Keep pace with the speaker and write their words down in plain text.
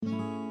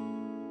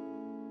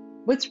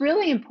What's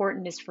really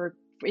important is for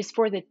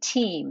the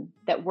team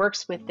that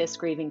works with this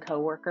grieving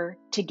coworker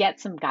to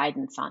get some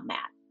guidance on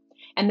that.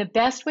 And the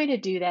best way to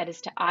do that is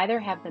to either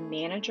have the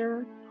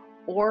manager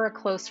or a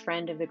close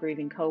friend of the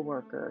grieving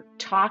coworker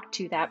talk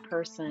to that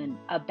person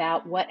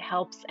about what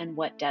helps and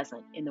what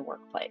doesn't in the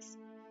workplace.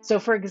 So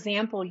for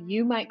example,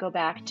 you might go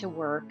back to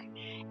work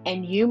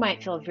and you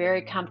might feel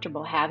very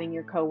comfortable having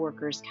your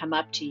coworkers come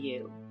up to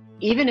you,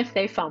 even if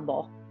they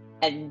fumble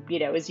and,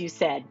 as you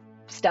said,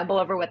 stumble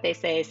over what they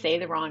say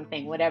the wrong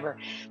thing, whatever.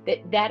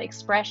 That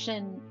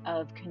expression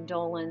of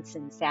condolence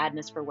and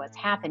sadness for what's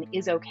happened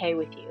is okay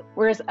with you.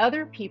 Whereas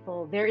other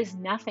people, there is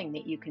nothing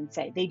that you can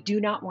say. They do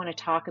not want to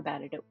talk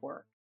about it at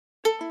work.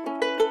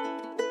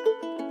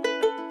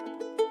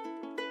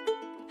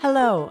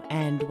 Hello,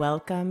 and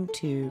welcome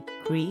to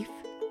Grief,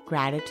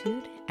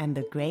 Gratitude, and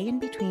the Gray in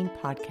Between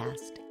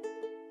podcast.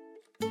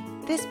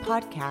 This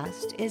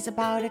podcast is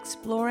about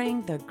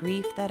exploring the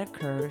grief that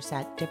occurs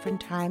at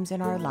different times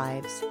in our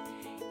lives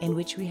in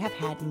which we have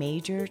had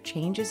major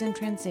changes and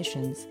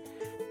transitions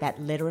that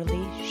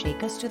literally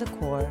shake us to the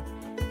core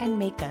and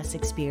make us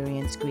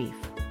experience grief.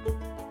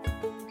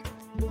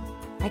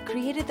 I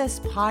created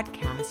this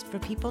podcast for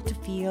people to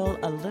feel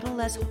a little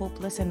less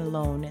hopeless and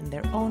alone in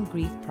their own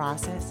grief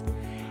process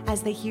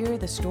as they hear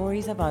the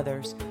stories of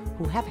others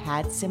who have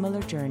had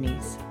similar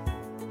journeys.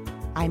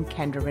 I'm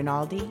Kendra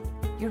Rinaldi,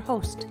 your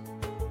host.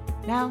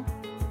 Now,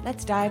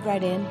 let's dive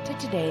right into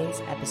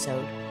today's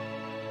episode.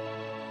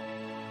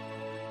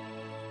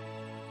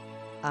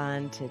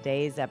 On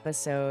today's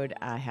episode,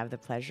 I have the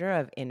pleasure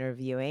of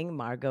interviewing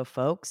Margo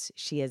Fowkes.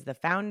 She is the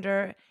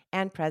founder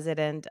and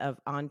president of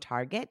On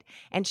Target,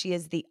 and she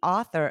is the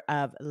author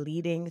of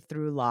Leading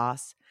Through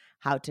Loss,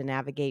 How to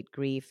Navigate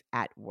Grief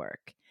at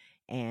Work.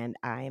 And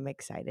I am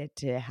excited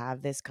to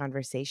have this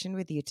conversation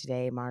with you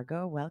today,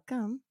 Margo.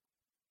 Welcome.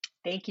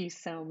 Thank you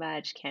so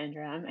much,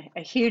 Kendra. I'm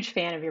a huge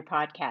fan of your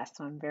podcast,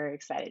 so I'm very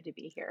excited to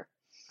be here.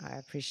 I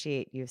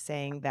appreciate you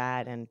saying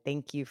that, and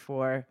thank you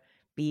for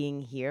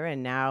being here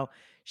and now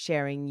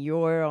sharing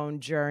your own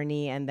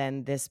journey, and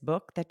then this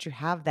book that you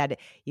have that,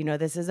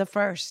 this is a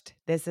first.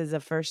 This is the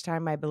first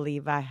time I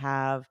believe I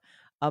have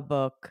a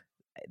book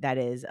that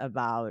is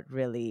about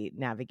really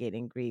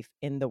navigating grief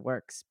in the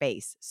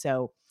workspace.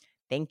 So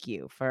thank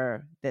you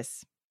for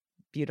this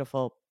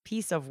beautiful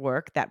piece of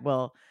work that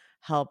will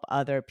help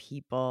other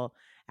people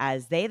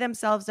as they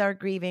themselves are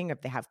grieving,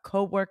 if they have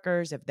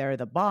coworkers, if they're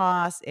the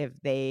boss, if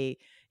they,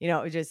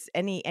 just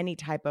any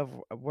type of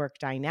work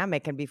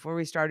dynamic. And before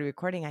we started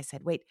recording, I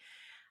said, wait,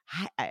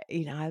 I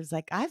was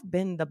like, I've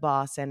been the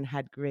boss and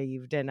had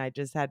grieved. And I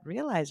just had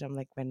realized, I'm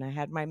like, when I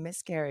had my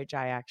miscarriage,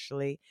 I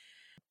actually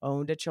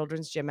owned a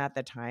children's gym at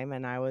the time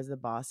and I was the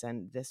boss.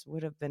 And this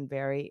would have been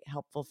very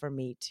helpful for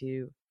me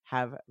to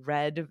have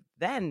read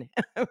then.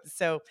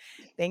 So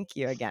thank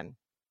you again.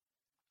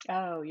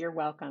 Oh, you're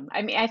welcome.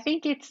 I mean, I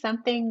think it's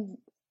something,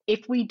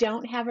 if we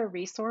don't have a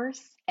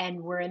resource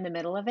and we're in the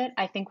middle of it,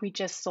 I think we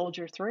just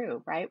soldier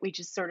through, right? We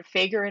just sort of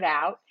figure it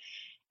out.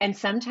 And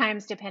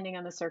sometimes, depending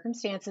on the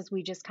circumstances,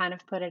 we just kind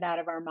of put it out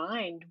of our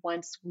mind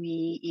once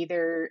we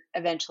either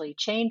eventually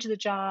change the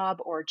job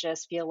or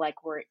just feel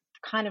like we're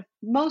kind of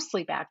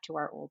mostly back to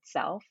our old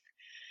self.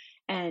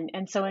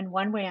 And so in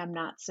one way, I'm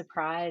not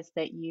surprised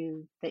that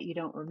you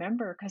don't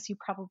remember, because you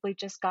probably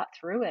just got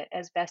through it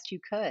as best you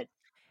could.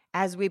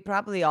 As we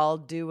probably all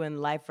do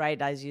in life,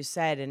 right? As you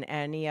said, in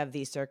any of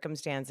these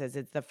circumstances,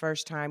 it's the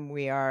first time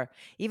we are,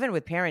 even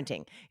with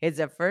parenting, it's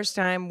the first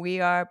time we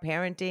are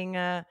parenting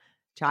a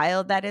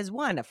child that is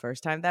one, a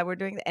first time that we're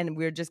doing that. And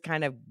we're just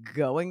kind of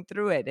going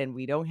through it, and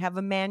we don't have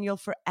a manual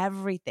for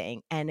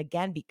everything. And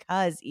again,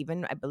 because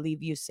even I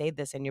believe you say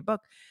this in your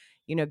book,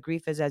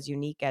 grief is as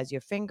unique as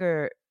your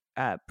finger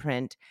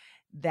print,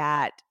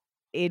 that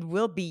it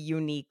will be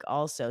unique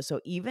also.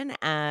 So even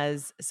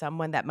as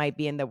someone that might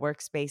be in the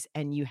workspace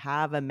and you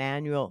have a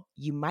manual,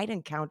 you might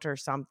encounter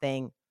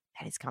something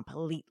that is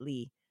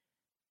completely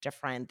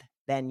different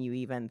than you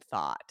even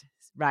thought,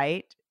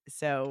 right?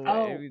 So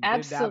Oh, navigating.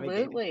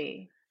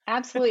 absolutely.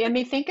 Absolutely. I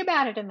mean, think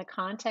about it in the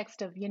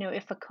context of,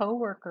 if a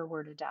coworker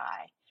were to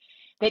die,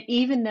 that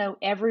even though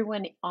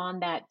everyone on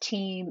that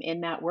team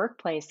in that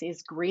workplace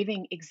is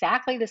grieving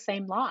exactly the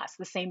same loss,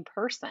 the same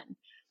person,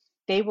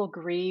 they will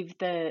grieve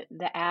the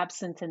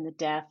absence and the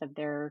death of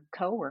their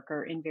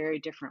coworker in very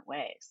different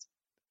ways.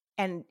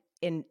 And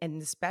and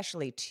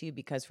especially too,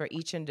 because for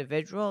each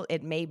individual,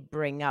 it may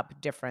bring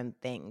up different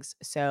things.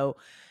 So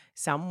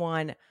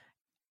someone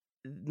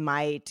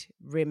might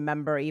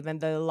remember even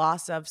the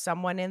loss of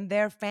someone in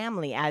their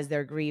family as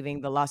they're grieving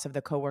the loss of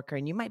the coworker,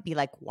 and you might be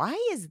like, why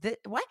is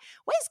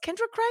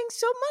Kendra crying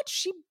so much?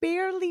 She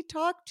barely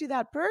talked to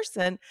that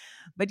person.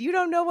 But you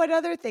don't know what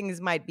other things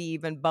might be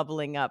even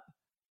bubbling up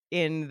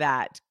in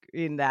that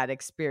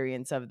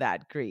experience of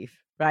that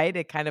grief, right?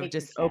 It kind of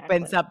just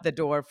opens Exactly. up the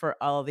door for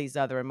all these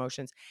other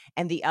emotions.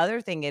 And the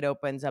other thing it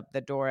opens up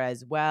the door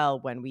as well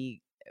when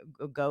we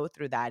go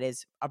through that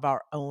is of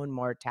our own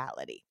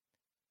mortality.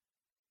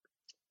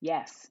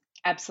 Yes,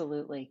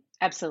 Absolutely.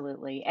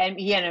 Absolutely.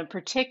 And,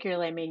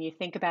 particularly, I mean, you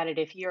think about it,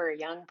 if you're a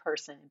young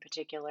person in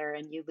particular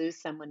and you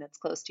lose someone that's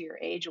close to your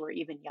age or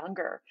even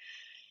younger,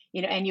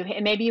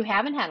 and maybe you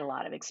haven't had a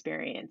lot of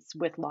experience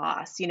with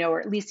loss,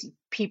 or at least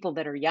people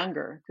that are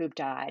younger who've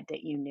died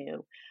that you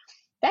knew.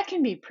 That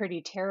can be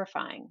pretty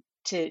terrifying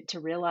to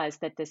realize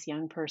that this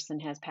young person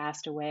has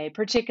passed away,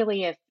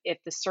 particularly if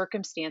the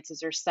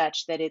circumstances are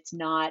such that it's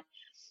not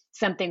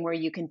something where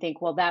you can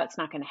think, well, that's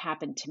not going to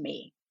happen to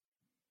me.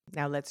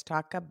 Now let's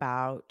talk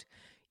about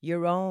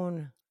your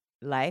own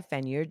life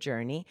and your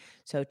journey.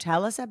 So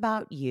tell us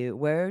about you.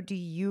 Where do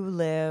you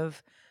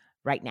live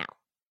right now?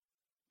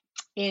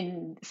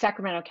 In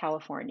Sacramento,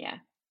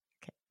 California.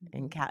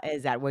 Okay. Mhm.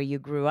 Is that where you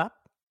grew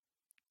up?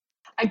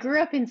 I grew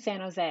up in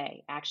San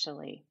Jose,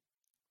 actually.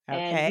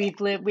 And Okay.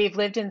 we've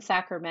lived in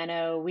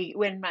Sacramento.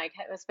 When my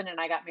husband and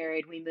I got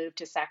married, we moved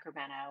to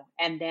Sacramento,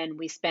 and then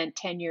we spent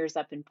 10 years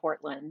up in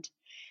Portland,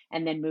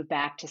 and then moved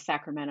back to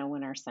Sacramento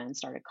when our son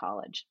started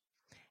college.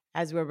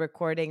 As we're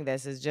recording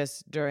this is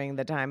just during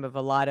the time of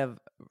a lot of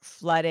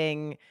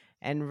flooding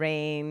and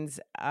rains.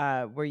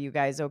 Were you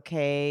guys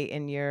okay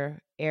in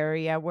your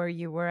area where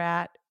you were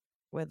at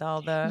with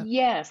all the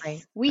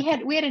rain? Yes, we Okay.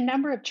 had we had a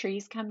number of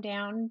trees come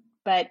down,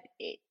 but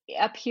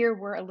up here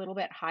we're a little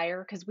bit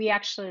higher because we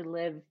actually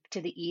live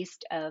to the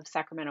east of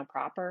Sacramento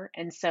proper,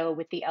 and so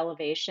with the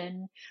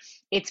elevation,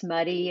 it's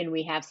muddy and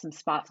we have some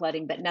spot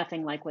flooding, but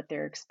nothing like what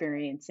they're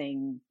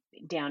experiencing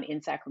down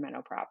in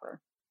Sacramento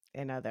proper.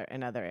 In other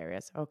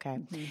areas. Okay.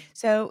 Mhm.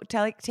 So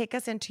take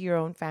us into your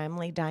own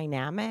family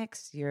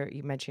dynamics.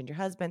 You mentioned your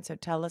husband, so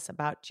tell us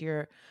about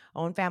your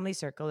own family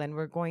circle, and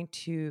we're going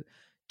to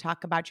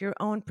talk about your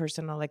own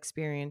personal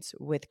experience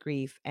with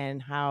grief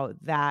and how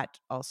that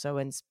also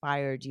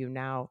inspired you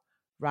now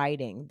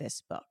writing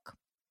this book.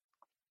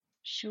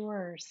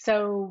 Sure.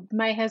 So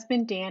my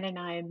husband Dan and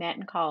I met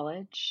in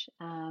college,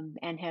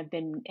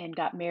 and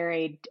got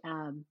married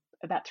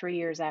about 3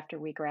 years after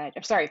we grad.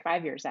 Sorry,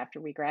 5 years after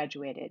we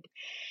graduated,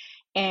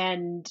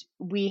 and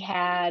we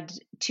had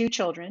two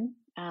children.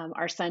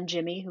 Our son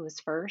Jimmy, who was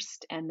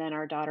first, and then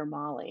our daughter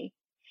Molly.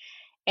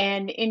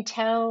 And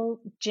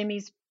until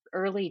Jimmy's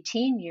early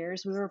teen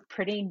years, we were a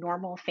pretty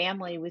normal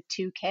family with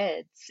two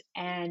kids.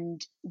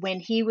 And when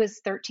he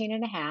was 13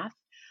 and a half,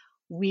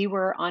 we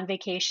were on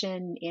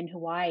vacation in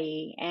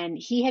Hawaii, and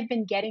he had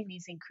been getting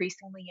these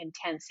increasingly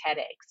intense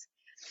headaches.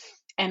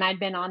 And I'd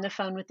been on the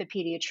phone with the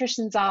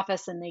pediatrician's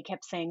office, and they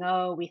kept saying,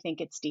 "Oh, we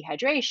think it's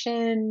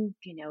dehydration.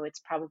 It's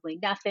probably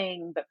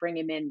nothing, but bring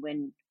him in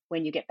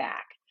when you get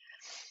back."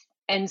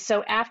 And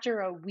so after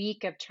a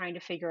week of trying to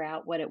figure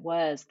out what it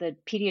was, the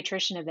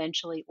pediatrician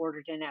eventually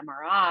ordered an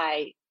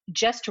MRI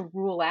just to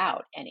rule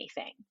out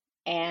anything.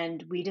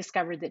 And we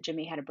discovered that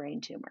Jimmy had a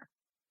brain tumor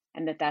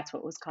and that that's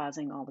what was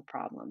causing all the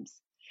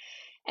problems.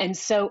 And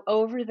so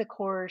over the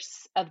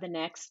course of the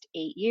next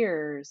 8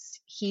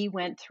 years, he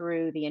went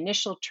through the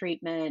initial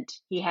treatment.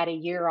 He had a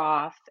year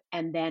off,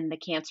 and then the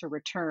cancer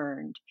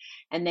returned.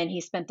 And then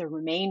he spent the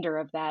remainder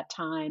of that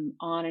time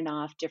on and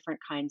off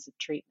different kinds of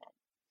treatment.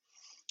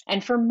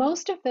 And for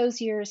most of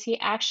those years, he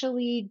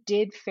actually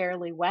did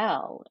fairly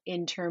well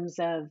in terms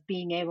of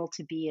being able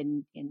to be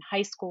in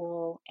high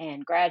school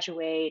and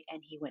graduate.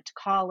 And he went to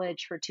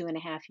college for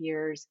 2.5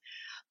 years.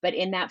 But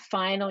in that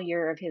final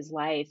year of his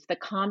life, the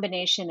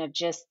combination of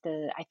just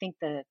I think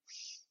the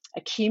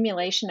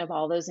accumulation of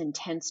all those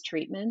intense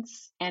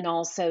treatments and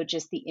also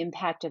just the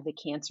impact of the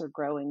cancer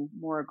growing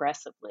more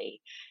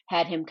aggressively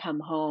had him come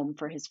home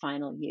for his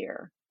final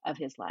year of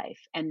his life.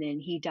 And then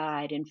he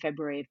died in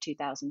February of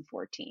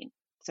 2014.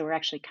 So we're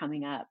actually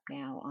coming up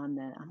now on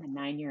the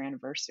 9 year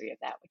anniversary of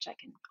that, which I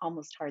can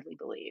almost hardly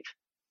believe.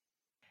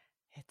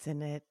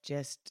 Isn't it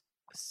just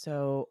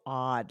so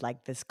odd,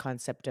 like this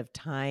concept of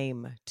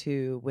time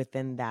too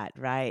within that,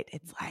 right?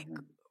 It's like,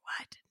 Mhm.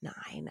 what?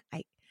 9?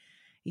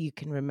 You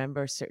can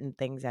remember certain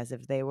things as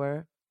if they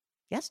were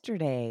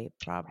yesterday,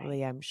 Right.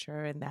 probably, I'm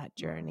sure, in that Mhm.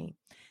 journey.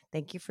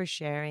 Thank you for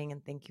sharing,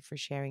 and thank you for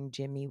sharing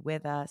Jimmy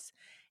with us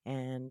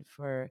and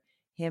for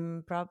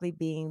him probably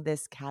being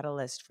this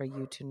catalyst for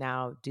you to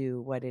now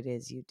do what it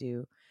is you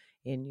do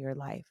in your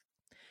life.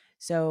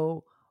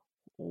 So,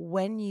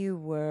 when you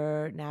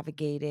were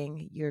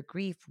navigating your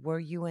grief, were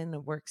you in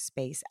a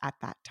workspace at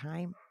that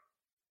time?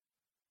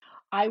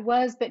 I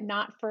was, but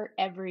not for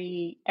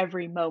every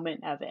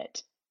moment of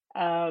it.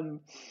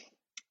 Um,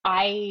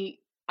 I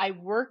I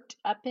worked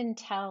up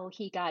until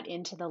he got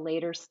into the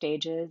later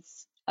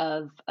stages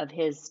of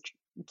his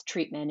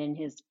treatment and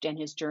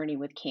his journey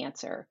with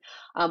cancer.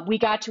 We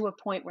got to a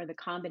point where the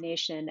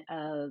combination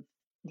of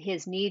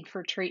his need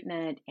for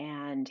treatment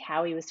and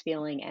how he was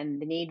feeling,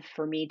 and the need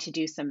for me to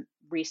do some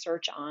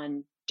research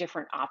on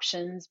different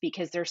options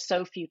because there's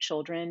so few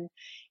children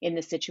in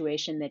the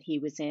situation that he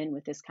was in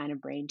with this kind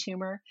of brain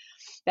tumor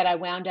that I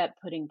wound up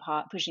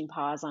pushing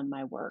pause on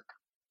my work.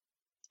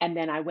 And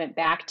then I went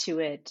back to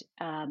it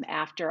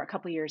after a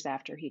couple years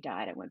after he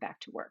died. I went back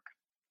to work.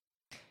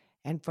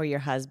 And for your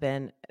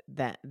husband,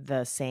 that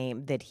the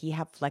same, did he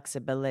have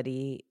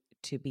flexibility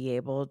to be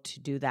able to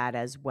do that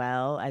as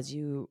well as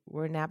you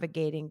were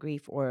navigating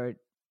grief, or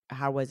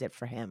how was it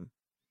for him?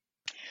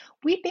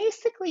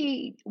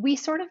 We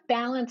sort of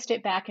balanced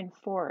it back and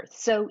forth.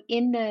 So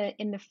in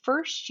the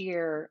first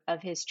year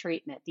of his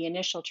treatment, the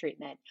initial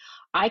treatment,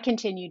 I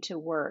continued to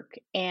work,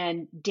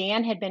 and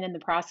Dan had been in the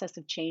process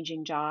of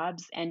changing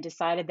jobs and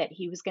decided that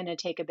he was going to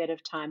take a bit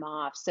of time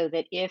off so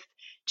that if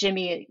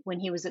Jimmy, when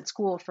he was at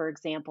school, for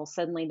example,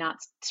 suddenly not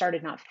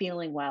started not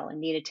feeling well and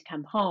needed to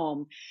come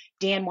home,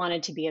 Dan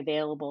wanted to be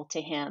available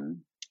to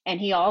him. And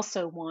he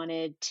also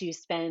wanted to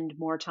spend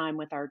more time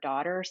with our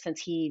daughter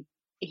since he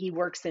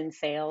works in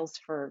sales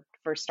for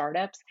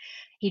startups.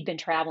 He'd been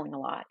traveling a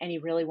lot and he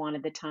really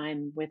wanted the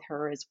time with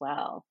her as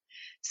well.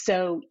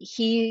 So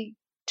he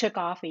took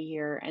off a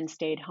year and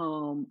stayed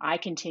home. I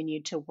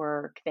continued to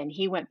work, then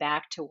he went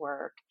back to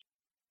work.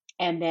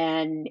 And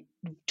then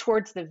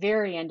towards the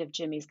very end of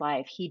Jimmy's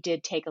life, he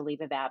did take a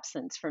leave of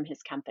absence from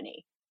his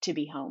company to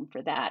be home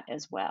for that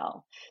as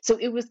well. So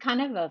it was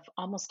kind of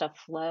almost a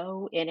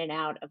flow in and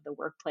out of the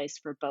workplace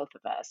for both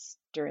of us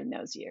during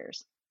those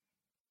years.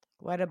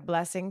 What a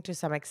blessing to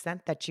some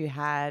extent that you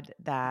had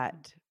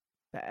that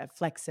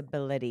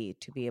flexibility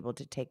to be able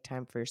to take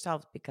time for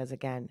yourself because,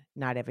 again,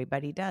 not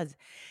everybody does.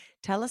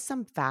 Tell us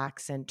some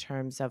facts in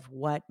terms of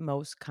what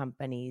most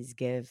companies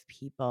give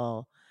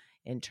people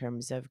in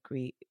terms of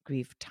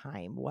grief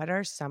time. What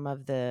are some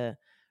of the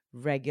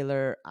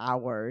regular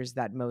hours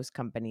that most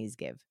companies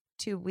give?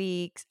 2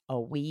 weeks, a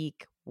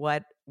week?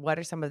 What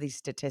are some of these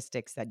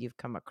statistics that you've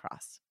come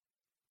across?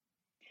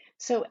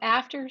 So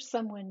after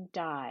someone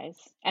dies,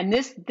 and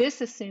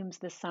this assumes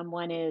the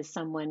someone is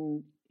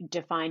someone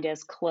defined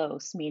as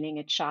close, meaning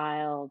a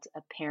child,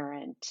 a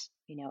parent,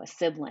 a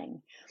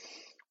sibling.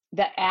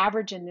 The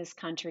average in this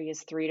country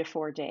is 3 to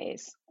 4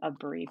 days of Oh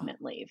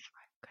bereavement leave,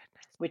 my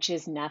goodness. which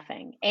is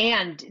nothing.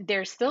 And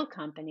there's still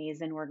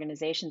companies and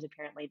organizations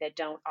apparently that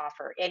don't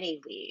offer any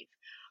leave.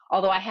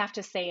 Although I have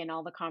to say, in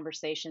all the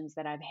conversations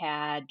that I've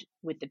had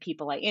with the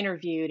people I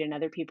interviewed and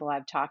other people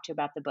I've talked to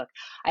about the book,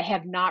 I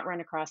have not run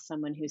across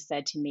someone who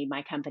said to me,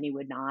 my company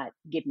would not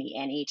give me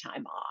any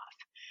time off.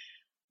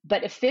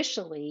 But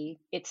officially,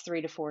 it's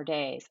 3 to 4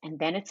 days. And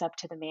then it's up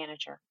to the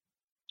manager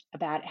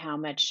about how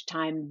much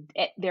time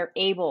they're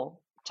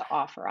able to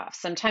offer off.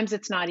 Sometimes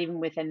it's not even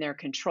within their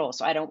control.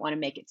 So I don't want to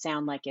make it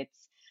sound like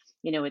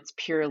it's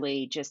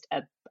purely just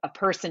a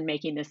person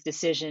making this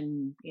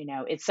decision.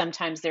 It's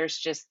sometimes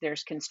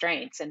there's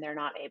constraints and they're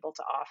not able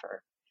to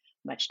offer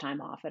much time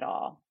off at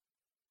all.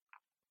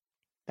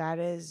 That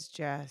is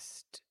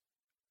just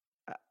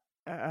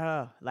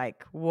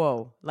like,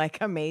 whoa, like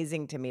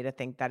amazing to me to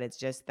think that it's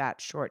just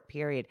that short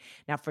period.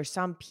 Now, for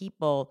some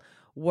people,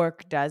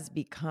 work does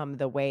become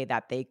the way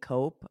that they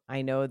cope.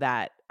 I know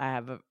that I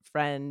have a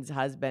friend's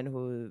husband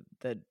who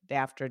the day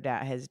after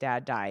his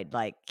dad died,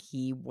 like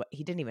he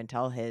didn't even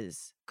tell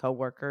his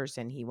coworkers,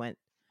 and he went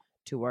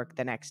to work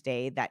the next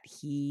day. That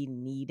he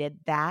needed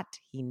that.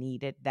 He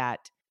needed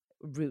that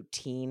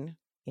routine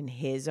in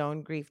his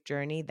own grief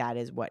journey. That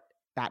is what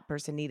that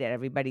person needed.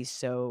 Everybody's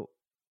so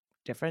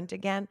different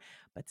again,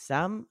 but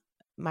some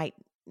might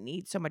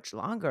need so much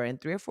longer. In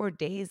 3 or 4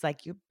 days,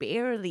 like you're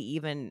barely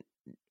even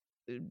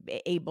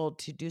able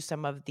to do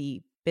some of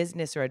the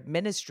business or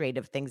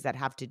administrative things that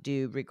have to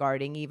do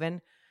regarding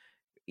even,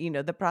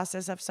 the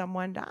process of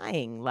someone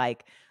dying,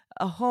 like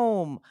a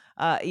home,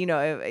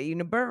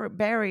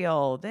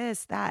 burial,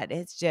 this, that.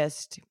 It's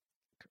just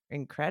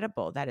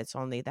incredible that it's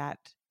only that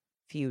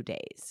few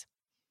days.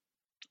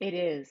 It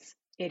is.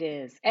 It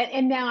is.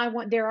 And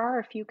now there are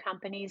a few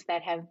companies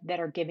that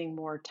are giving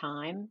more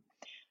time,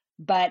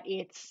 but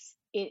it's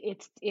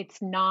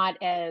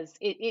not as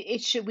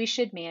it should we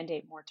should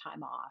mandate more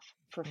time off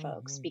for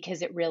folks Mhm.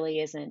 because it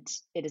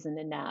isn't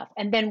enough.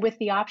 And then with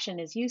the option,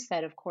 as you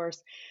said, of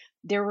course,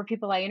 there were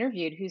people I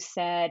interviewed who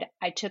said,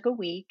 I took a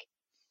week,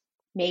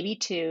 maybe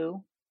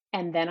two,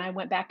 and then I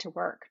went back to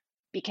work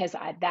because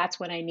that's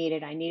what I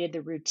needed. I needed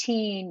the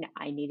routine,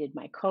 I needed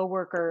my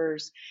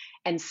coworkers,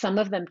 and some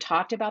of them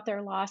talked about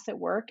their loss at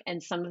work,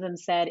 and some of them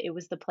said it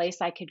was the place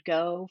I could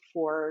go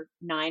for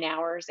 9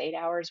 hours, 8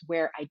 hours,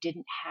 where I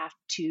didn't have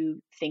to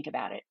think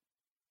about it.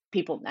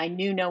 People, I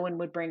knew no one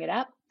would bring it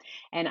up,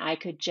 and I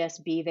could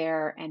just be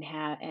there and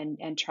have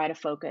and try to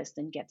focus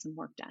and get some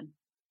work done.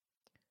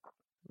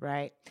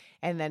 Right.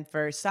 And then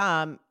for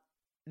some,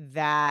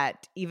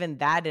 that even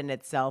that in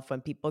itself,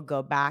 when people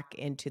go back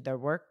into their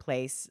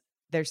workplace,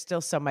 there's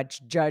still so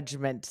much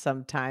judgment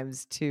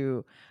sometimes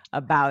too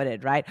about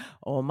it, right?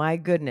 Oh my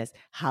goodness,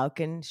 how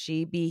can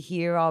she be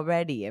here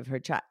already if her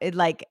child,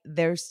 like,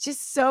 there's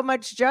just so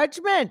much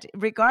judgment,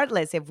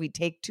 regardless if we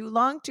take too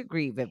long to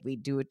grieve, if we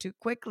do it too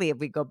quickly, if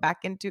we go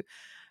back into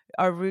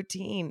our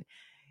routine.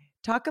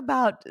 Talk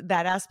about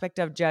that aspect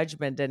of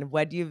judgment and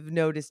what you've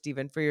noticed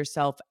even for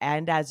yourself.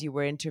 And as you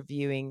were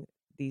interviewing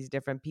these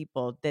different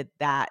people, did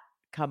that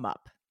come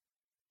up?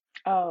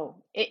 Oh,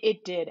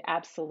 it did,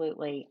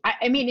 absolutely.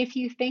 I mean, if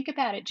you think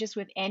about it, just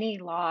with any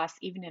loss,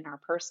 even in our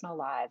personal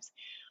lives,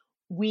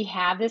 we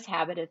have this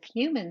habit of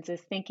humans is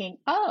thinking,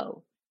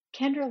 oh,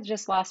 Kendra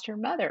just lost her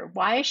mother.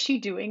 Why is she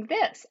doing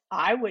this?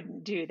 I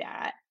wouldn't do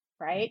that,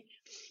 right?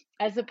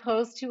 as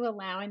opposed to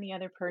allowing the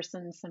other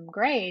person some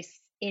grace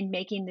in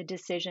making the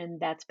decision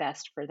that's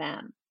best for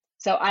them.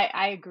 So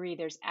I agree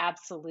there's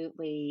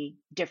absolutely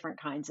different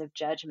kinds of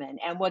judgment.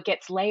 And what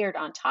gets layered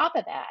on top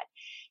of that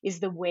is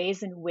the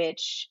ways in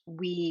which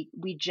we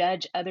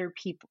judge other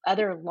people,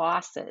 other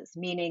losses,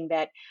 meaning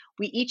that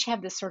we each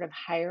have this sort of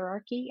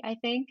hierarchy, I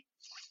think,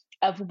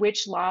 of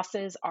which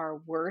losses are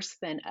worse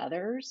than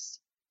others.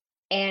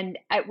 And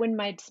when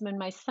my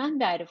son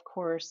died, of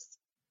course,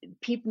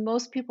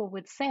 most people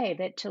would say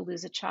that to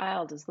lose a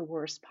child is the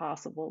worst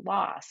possible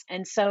loss.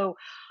 And so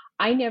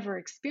I never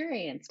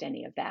experienced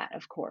any of that,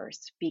 of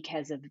course,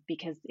 because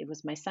it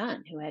was my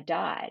son who had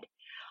died.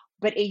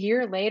 But a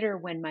year later,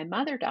 when my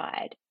mother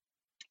died,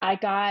 I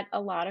got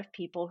a lot of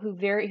people who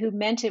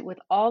meant it with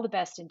all the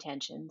best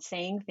intentions,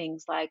 saying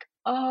things like,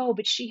 "Oh,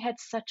 but she had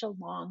such a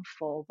long,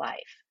 full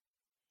life."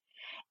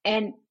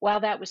 And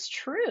while that was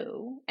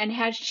true, and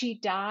had she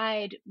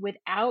died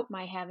without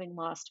my having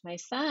lost my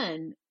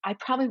son, I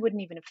probably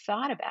wouldn't even have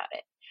thought about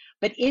it.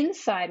 But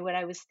inside, what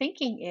I was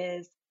thinking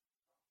is,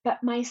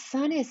 but my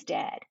son is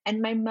dead,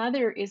 and my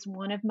mother is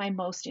one of my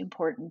most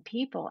important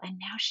people, and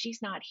now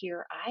she's not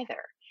here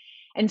either.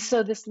 And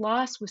so this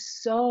loss was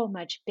so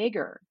much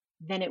bigger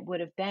than it would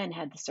have been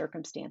had the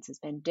circumstances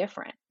been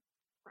different.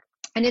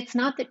 And it's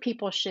not that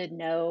people should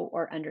know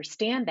or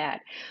understand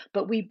that,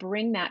 but we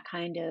bring that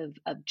kind of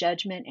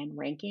judgment and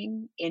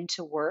ranking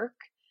into work,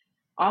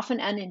 often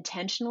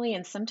unintentionally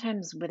and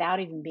sometimes without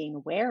even being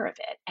aware of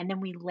it. And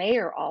then we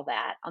layer all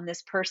that on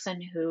this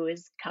person who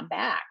has come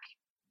back,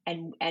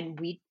 and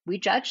we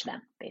judge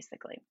them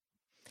basically.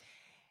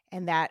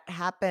 And that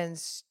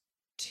happens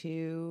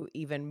to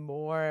even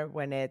more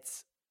when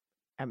it's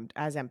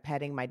as I'm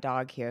petting my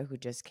dog here, who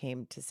just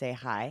came to say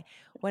hi,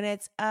 when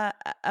it's a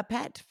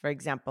pet, for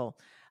example,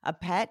 a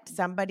pet,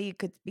 somebody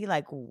could be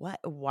like,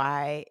 what,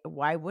 why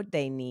would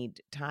they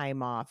need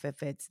time off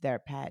if it's their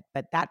pet?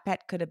 But that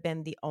pet could have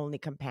been the only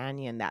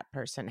companion that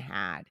person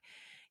had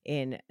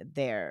in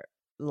their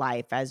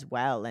life as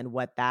well. And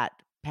what that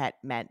pet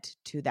meant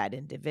to that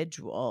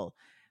individual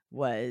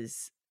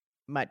was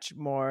much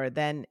more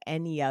than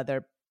any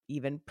other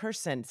even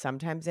person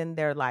sometimes in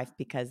their life,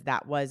 because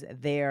that was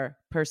their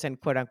person,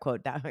 quote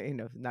unquote, that,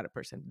 not a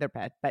person, their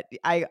pet, but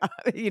I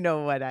you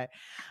know what I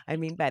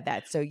mean by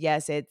that. So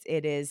yes, it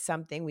is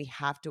something we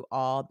have to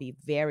all be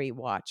very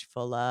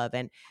watchful of.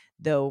 And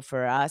though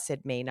for us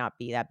it may not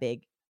be that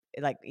big,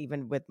 like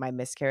even with my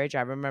miscarriage,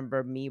 I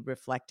remember me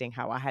reflecting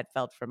how I had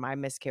felt for my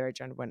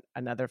miscarriage, and when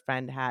another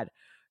friend had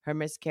her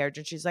miscarriage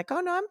and she's like, "Oh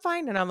no, I'm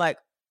fine." And I'm like,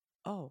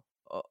 "Oh,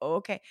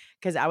 okay."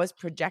 Because I was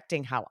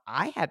projecting how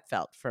I had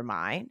felt for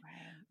mine,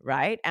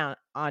 Right. right? Mhm.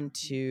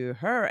 Onto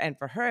her. And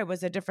for her, it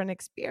was a different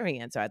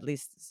experience, or at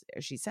least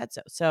she said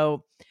so.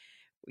 So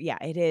yeah,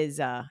 it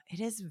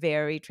is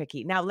very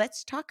tricky. Now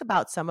let's talk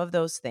about some of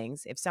those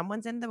things. If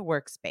someone's in the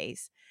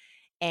workspace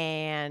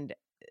and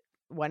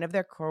one of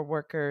their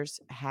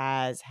coworkers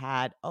has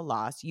had a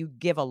loss, you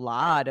give a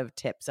lot of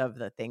tips of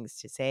the things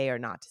to say or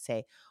not to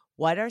say.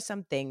 What are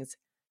some things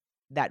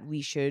that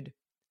we should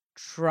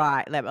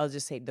try? I'll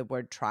just say the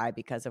word try,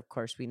 because of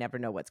course we never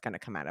know what's going to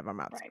come out of our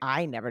mouths. Right.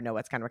 I never know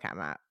what's going to come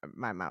out of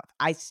my mouth.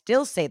 I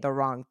still say the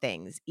wrong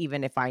things,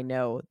 even if I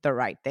know the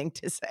right thing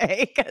to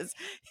say, because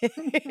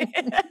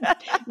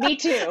Me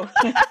too.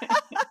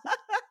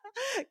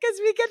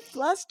 we get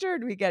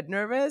flustered, we get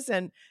nervous,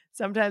 and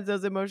sometimes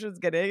those emotions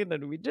get in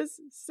and we just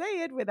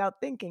say it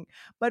without thinking.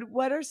 But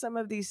what are some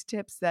of these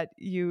tips that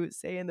you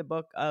say in the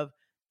book of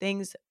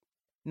things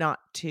not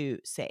to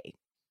say,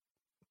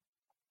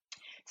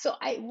 So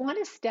I want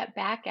to step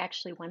back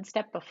actually one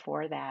step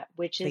before that,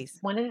 which is please?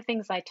 one of the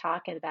things I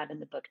talk about in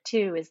the book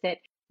too, is that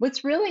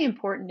what's really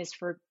important is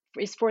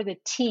for the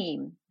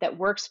team that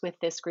works with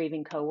this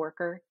grieving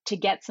coworker to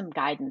get some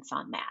guidance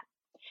on that.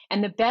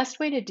 And the best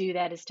way to do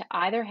that is to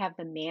either have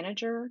the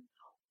manager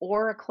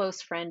or a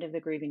close friend of the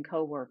grieving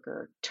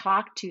coworker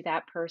talk to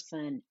that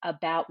person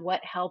about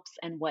what helps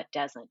and what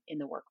doesn't in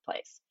the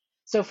workplace.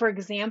 So, for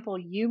example,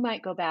 you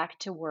might go back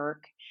to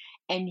work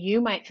and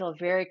you might feel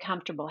very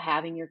comfortable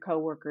having your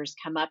coworkers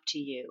come up to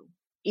you,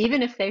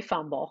 even if they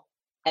fumble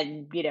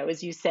and,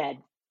 as you said,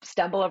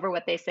 stumble over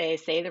what they say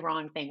the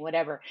wrong thing,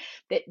 whatever.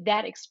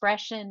 That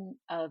expression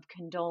of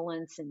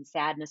condolence and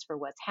sadness for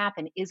what's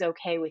happened is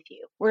okay with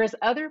you. Whereas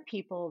other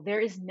people,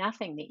 there is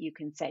nothing that you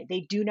can say.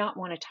 They do not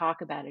want to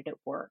talk about it at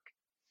work.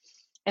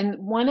 And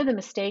one of the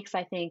mistakes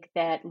I think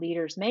that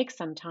leaders make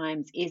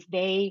sometimes is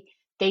they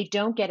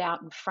don't get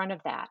out in front of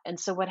that. And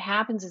so what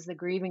happens is the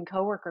grieving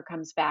coworker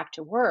comes back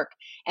to work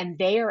and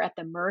they are at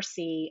the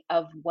mercy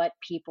of what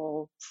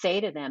people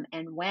say to them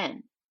and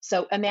when.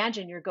 So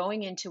imagine you're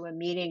going into a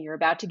meeting, you're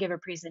about to give a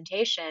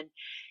presentation,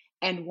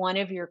 and one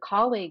of your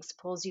colleagues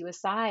pulls you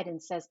aside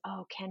and says,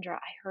 "Oh, Kendra,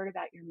 I heard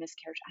about your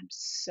miscarriage. I'm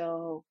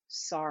so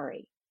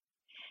sorry."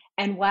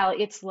 And while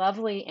it's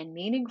lovely and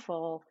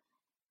meaningful,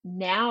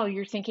 now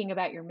you're thinking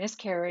about your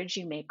miscarriage.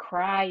 You may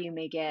cry, you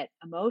may get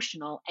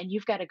emotional, and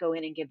you've got to go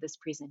in and give this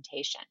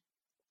presentation.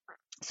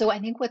 So I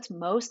think what's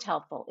most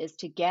helpful is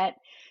to get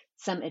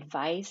some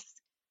advice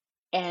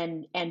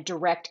and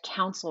direct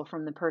counsel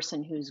from the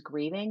person who's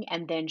grieving,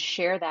 and then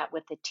share that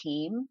with the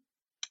team.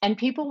 And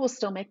people will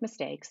still make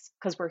mistakes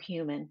because we're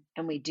human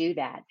and we do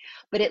that.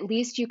 But at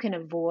least you can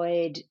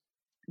avoid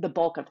the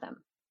bulk of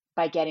them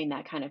by getting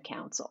that kind of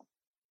counsel.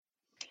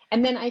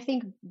 And then I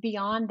think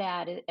beyond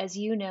that, as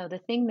you know, the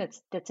thing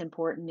that's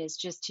important is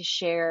just to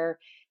share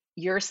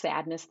your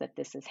sadness that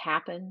this has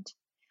happened.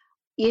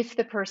 If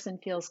the person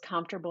feels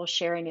comfortable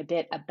sharing a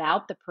bit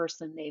about the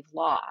person they've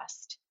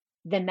lost,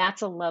 then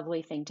that's a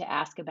lovely thing to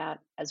ask about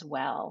as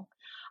well.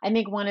 I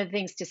think one of the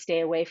things to stay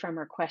away from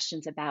are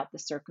questions about the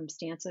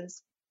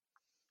circumstances,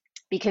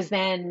 because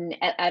then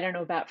I don't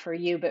know about for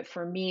you, but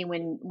for me,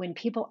 when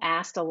people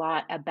asked a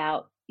lot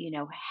about,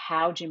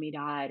 how Jimmy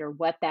died or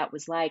what that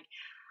was like,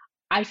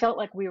 I felt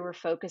like we were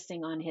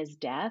focusing on his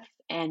death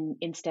and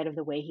instead of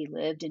the way he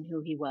lived and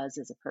who he was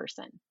as a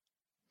person.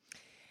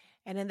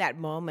 And in that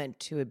moment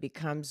too, it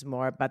becomes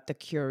more about the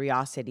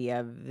curiosity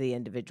of the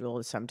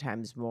individual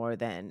sometimes more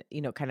than,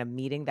 kind of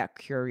meeting that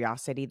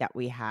curiosity that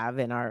we have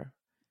in our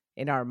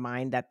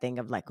mind, that thing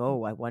of like,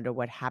 oh, I wonder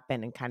what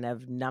happened, and kind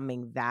of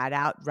numbing that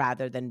out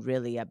rather than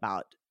really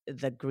about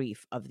the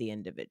grief of the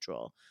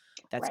individual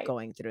that's Right,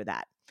 going through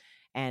that.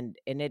 And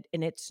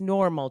it's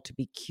normal to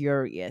be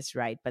curious,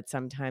 right? But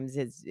sometimes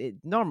it's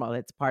normal,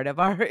 it's part of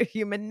our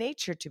human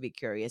nature to be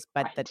curious,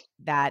 but right,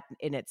 that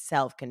in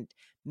itself can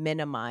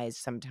minimize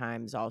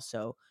sometimes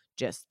also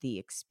just the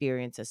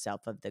experience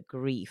itself of the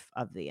grief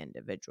of the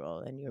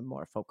individual, and you're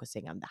more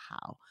focusing on the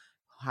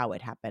how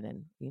it happened,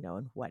 and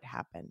and what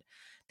happened.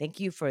 Thank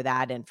you for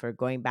that, and for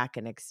going back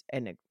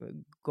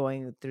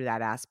going through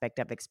that aspect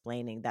of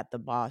explaining that the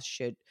boss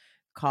should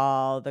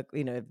call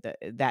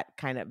that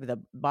kind of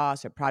the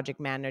boss or project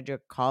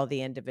manager, call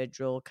the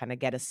individual, kind of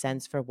get a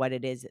sense for what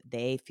it is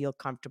they feel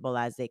comfortable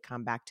as they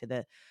come back to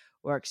the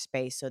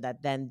workspace, so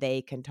that then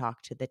they can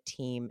talk to the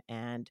team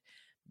and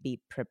be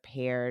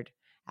prepared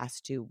as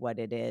to what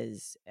it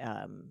is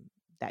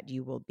that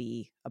you will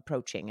be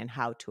approaching and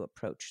how to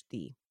approach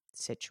the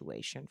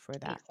situation for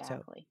that. So,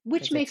 exactly.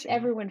 Which because makes it's your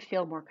everyone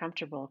feel more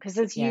comfortable because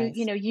as yes.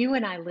 you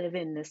and I live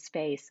in this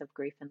space of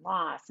grief and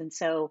loss. And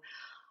so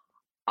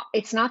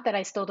it's not that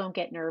I still don't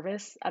get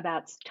nervous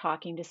about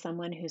talking to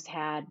someone who's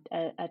had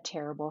a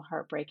terrible,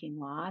 heartbreaking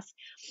loss,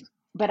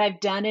 but I've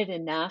done it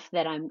enough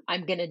that I'm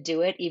going to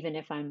do it even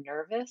if I'm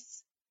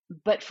nervous.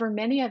 But for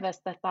many of us,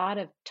 the thought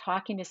of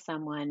talking to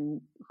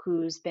someone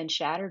who's been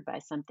shattered by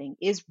something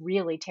is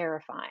really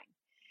terrifying.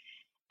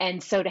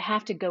 And so to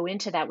have to go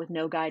into that with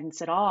no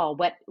guidance at all,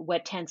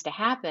 what tends to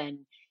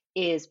happen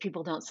is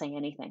people don't say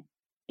anything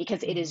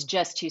because it is Hmm.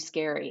 just too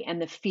scary.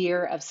 And the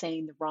fear of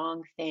saying the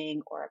wrong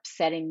thing or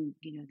upsetting,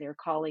 their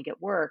colleague at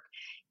work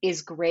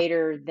is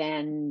greater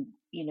than,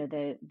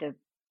 the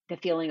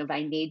feeling of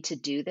I need to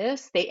do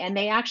this. They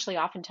actually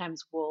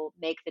oftentimes will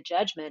make the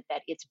judgment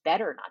that it's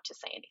better not to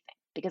say anything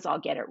because I'll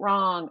get it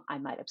wrong, I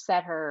might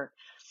upset her,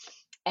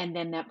 and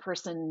then that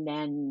person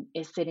then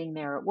is sitting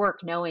there at work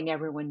knowing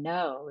everyone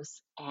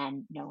knows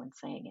and no one's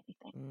saying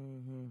anything.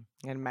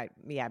 Hmm. And might,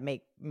 yeah,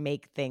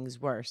 make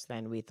things worse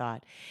than we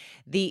thought.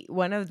 The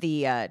one of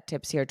the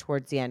tips here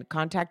towards the end: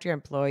 contact your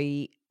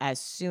employee as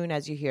soon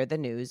as you hear the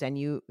news. And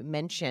you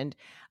mentioned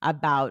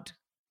about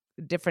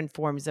different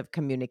forms of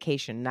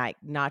communication, like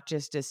not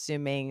just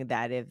assuming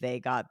that if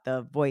they got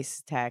the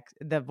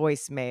the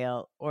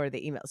voicemail or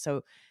the email.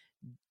 So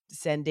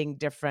sending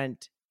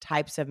different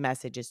types of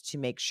messages to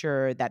make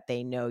sure that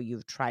they know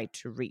you've tried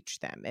to reach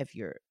them if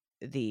you're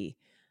the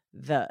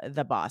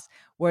the boss.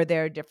 Were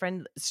there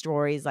different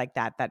stories like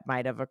that that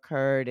might have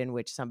occurred in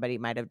which somebody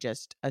might have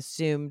just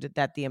assumed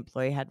that the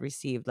employee had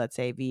received, let's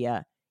say,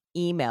 via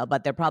email,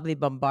 but they're probably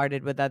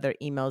bombarded with other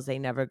emails they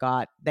never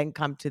got, then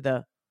come to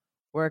the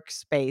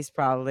workspace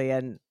probably,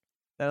 and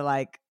they're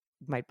like,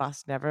 my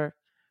boss never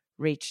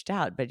reached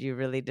out, but you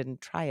really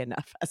didn't try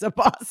enough as a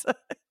boss.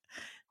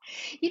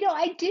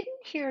 I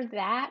didn't hear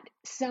that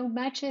so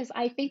much as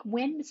I think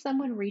when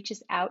someone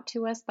reaches out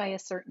to us by a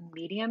certain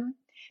medium,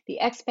 the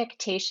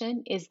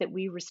expectation is that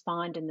we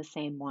respond in the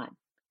same one.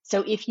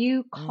 So if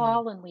you Mm,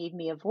 call and leave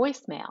me a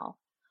voicemail,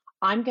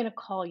 I'm going to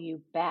call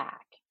you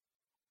back.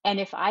 And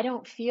if I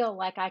don't feel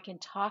like I can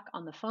talk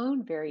on the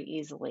phone very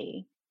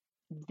easily,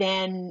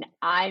 then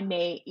I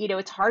may,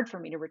 it's hard for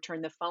me to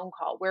return the phone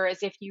call.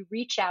 Whereas if you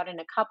reach out in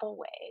a couple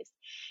ways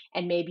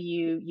and maybe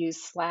you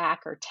use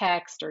Slack or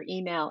text or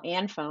email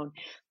and phone,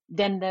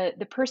 then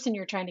the person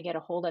you're trying to get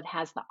a hold of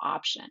has the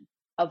option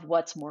of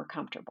what's more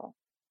comfortable.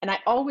 And I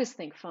always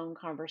think phone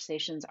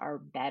conversations are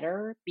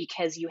better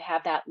because you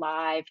have that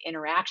live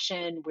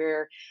interaction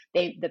where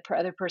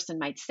other person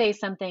might say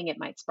something, it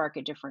might spark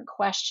a different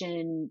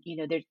question.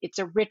 It's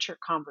a richer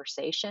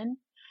conversation,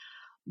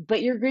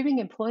 but your grieving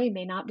employee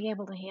may not be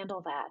able to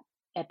handle that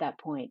at that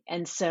point.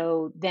 And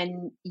so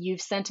then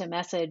you've sent a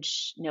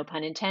message, no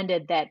pun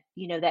intended, that,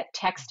 that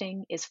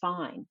texting is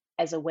fine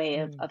as a way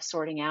of, mm, of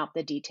sorting out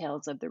the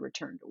details of the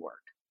return to work.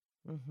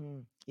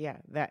 yeah,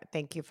 that,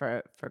 thank you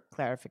for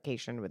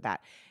clarification with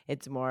that.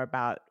 It's more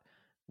about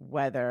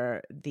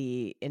whether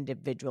the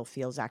individual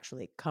feels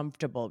actually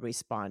comfortable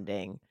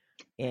responding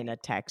in Right. a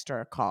text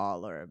or a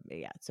call, or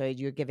yeah. So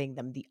you're giving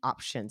them the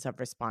options of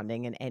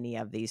responding in any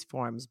of these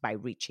forms by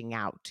reaching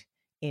out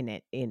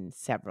in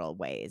several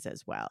ways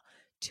as well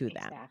to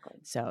them. Exactly.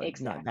 So no,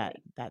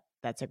 Exactly.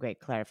 that's a great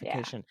Yeah.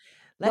 clarification.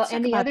 Well, Let's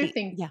and talk the about other the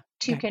thing yeah,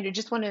 too, good. kind of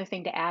just one other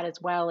thing to add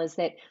as well is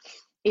that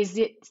is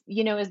it,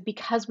 is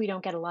because we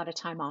don't get a lot of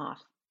time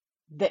off.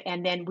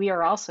 And then we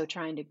are also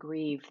trying to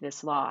grieve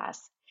this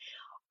loss.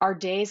 Our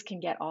days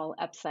can get all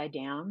upside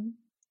down.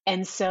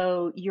 And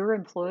so your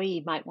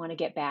employee might want to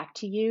get back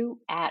to you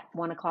at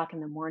 1 o'clock in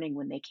the morning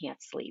when they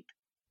can't sleep.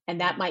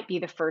 And that Mm, might be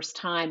the first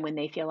time when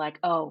they feel like,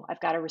 oh,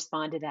 I've got to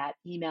respond to that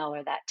email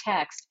or that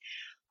text.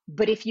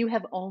 But if you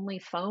have only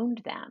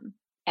phoned them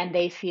and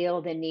they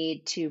feel the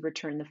need to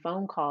return the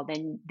phone call,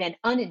 then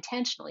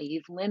unintentionally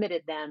you've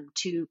limited them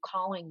to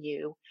calling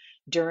you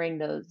during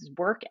those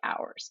work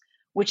hours,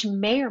 which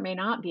may or may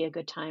not be a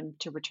good time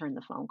to return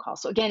the phone call.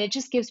 So again, it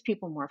just gives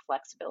people more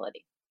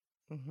flexibility.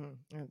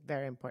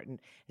 very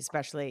important,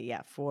 especially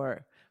yeah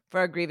for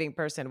a grieving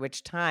person,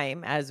 which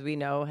time, as we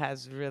know,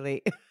 has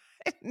really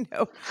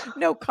no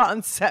no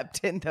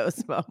concept in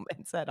those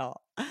moments at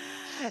all.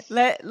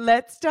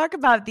 Let's talk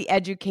about the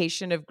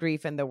education of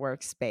grief in the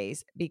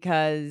workspace,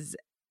 because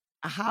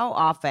how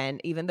often,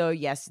 even though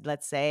yes,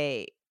 let's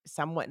say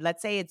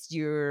it's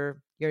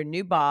your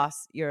new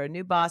boss, you're a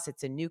new boss,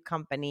 it's a new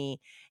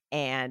company,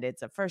 and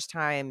it's the first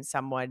time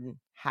someone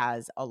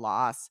has a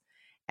loss,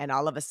 and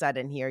all of a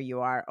sudden here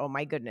you are, oh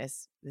my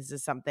goodness, this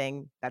is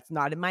something that's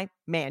not in my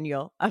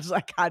manual of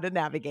like how to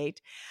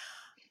navigate.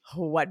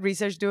 What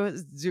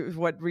resources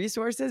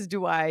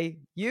do I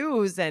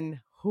use, and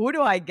who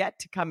do I get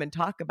to come and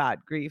talk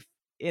about grief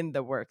in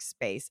the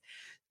workspace?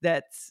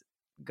 Let's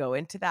go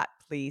into that,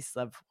 please,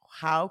 of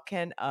how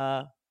can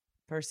a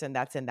person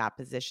that's in that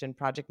position,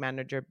 project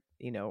manager,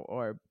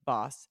 or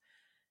boss,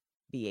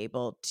 be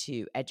able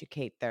to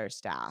educate their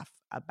staff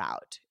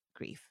about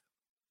grief?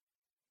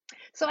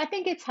 So I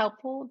think it's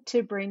helpful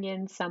to bring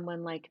in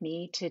someone like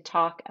me to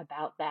talk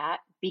about that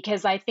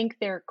because I think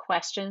there are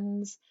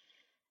questions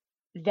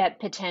that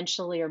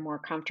potentially are more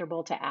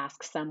comfortable to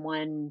ask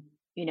someone,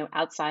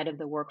 outside of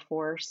the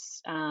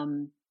workforce,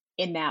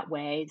 in that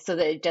way so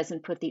that it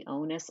doesn't put the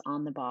onus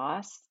on the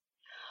boss.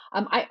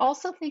 I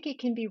also think it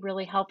can be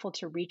really helpful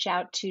to reach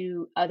out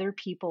to other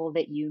people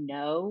that you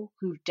know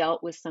who've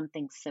dealt with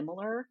something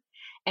similar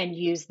and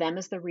use them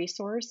as the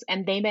resource.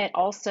 And they may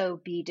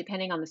also be,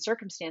 depending on the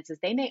circumstances,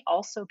 they may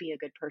also be a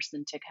good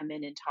person to come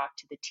in and talk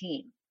to the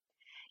team.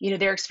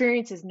 Their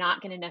experience is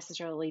not going to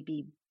necessarily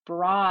be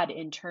broad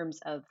in terms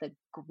of the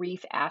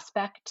grief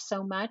aspect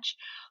so much,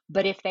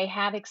 but if they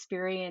have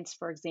experience,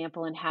 for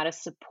example, in how to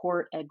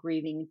support a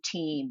grieving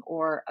team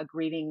or a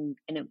grieving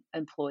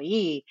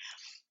employee,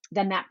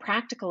 then that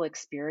practical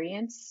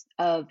experience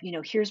of,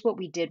 here's what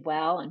we did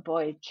well, and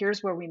boy,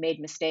 here's where we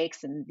made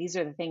mistakes, and these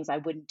are the things I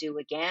wouldn't do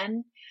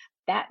again.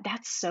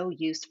 That's so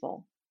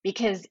useful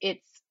because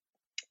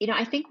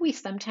I think we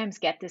sometimes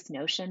get this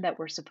notion that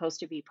we're supposed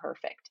to be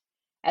perfect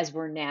as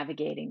we're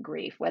navigating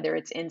grief, whether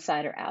it's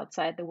inside or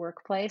outside the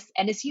workplace.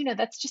 And as you know,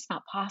 that's just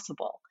not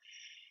possible.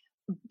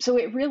 So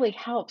it really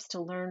helps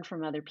to learn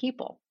from other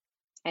people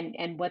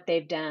and what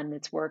they've done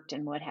that's worked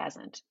and what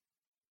hasn't.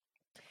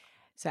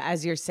 So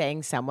as you're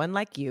saying, someone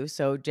like you,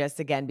 so just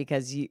again,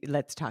 because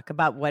let's talk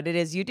about what it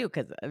is you do,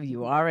 because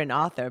you Mhm. are an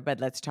author, but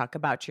let's talk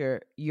about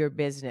your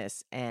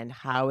business and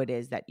how it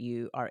is that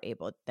you are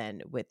able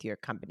then with your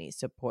company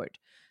support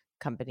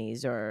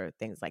companies or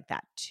things like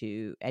that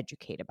to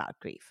educate about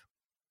grief.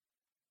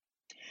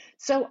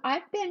 So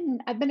I've been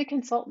a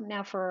consultant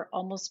now for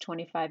almost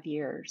 25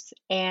 years,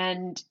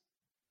 and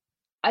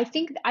I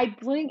think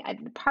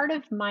part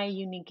of my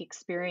unique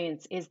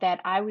experience is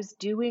that I was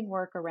doing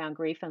work around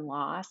grief and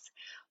loss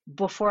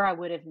before I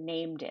would have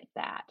named it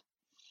that.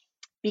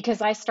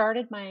 Because I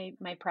started my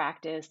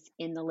practice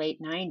in the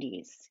late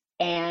 90s,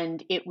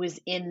 and it was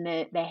in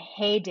the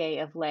heyday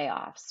of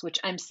layoffs, which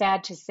I'm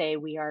sad to say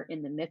we are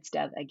in the midst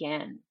of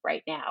again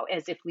right now,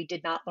 as if we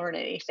did not learn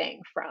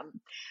anything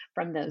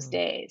from those Mm.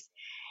 days.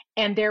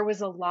 And there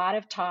was a lot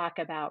of talk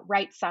about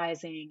right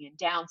sizing and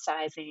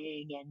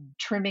downsizing and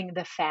trimming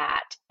the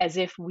fat, as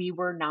if we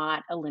were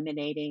not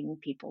eliminating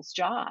people's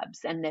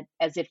jobs, and that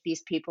as if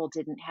these people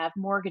didn't have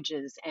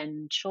mortgages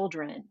and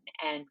children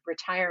and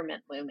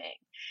retirement looming.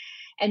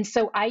 And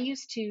so I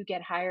used to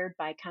get hired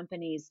by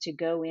companies to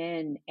go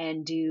in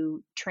and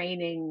do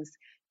trainings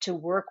to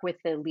work with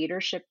the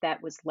leadership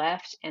that was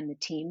left and the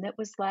team that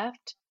was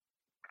left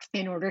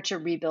in order to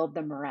rebuild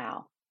the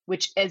morale,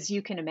 which, as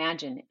you can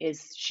imagine,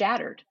 is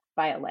shattered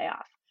by a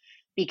layoff.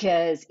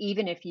 Because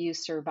even if you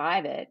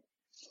survive it,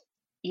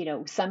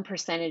 some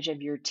percentage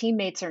of your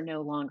teammates are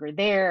no longer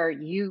there.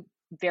 You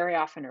very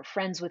often are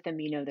friends with them,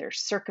 their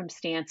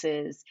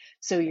circumstances.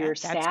 So Yeah, you're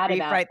that's sad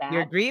grief, about right?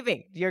 You're that.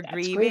 grieving. You're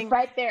That's grief grieving.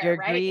 right there, You're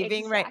right?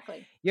 grieving, right?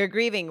 Exactly. You're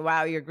grieving.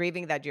 Wow, you're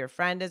grieving that your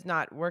friend is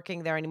not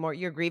working there anymore.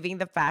 You're grieving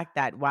the fact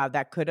that wow,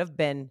 that could have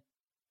been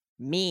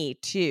me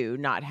too,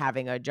 not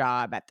having a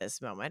job at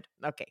this moment.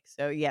 Okay,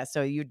 so yeah,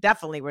 so you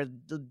definitely were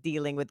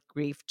dealing with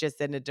grief just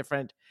in a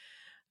different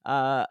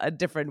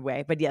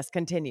way. But yes,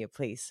 continue,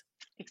 please.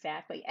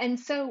 Exactly. And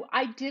so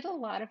I did a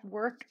lot of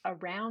work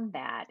around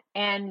that.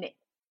 And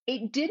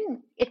it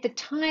didn't, at the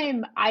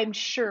time, I'm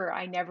sure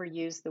I never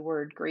used the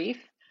word grief.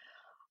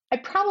 I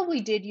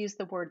probably did use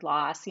the word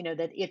loss,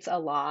 that it's a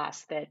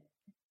loss, that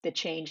the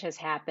change has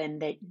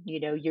happened, that,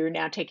 you're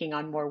now taking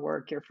on more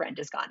work, your friend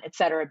is gone, et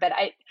cetera. But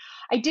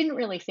I didn't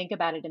really think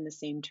about it in the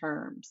same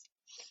terms.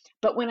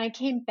 But when I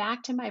came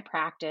back to my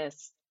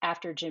practice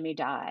after Jimmy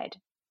died,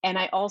 and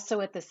I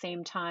also at the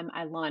same time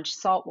I launched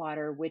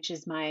Saltwater, which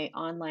is my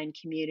online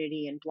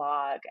community and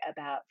blog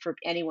about for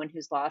anyone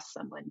who's lost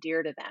someone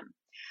dear to them.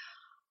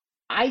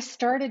 I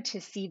started to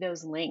see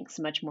those links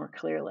much more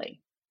clearly.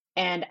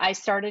 And I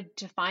started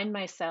to find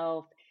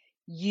myself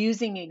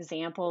using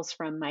examples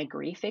from my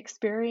grief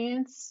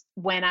experience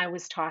when I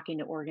was talking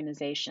to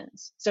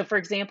organizations. So, for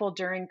example,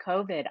 during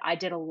COVID, I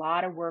did a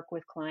lot of work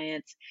with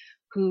clients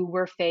who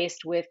were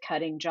faced with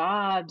cutting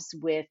jobs,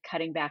 with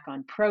cutting back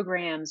on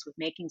programs, with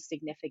making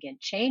significant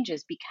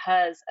changes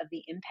because of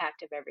the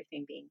impact of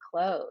everything being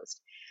closed.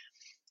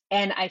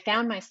 And I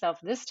found myself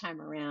this time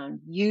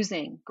around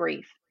using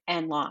grief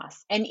and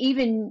loss, and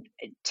even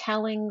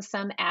telling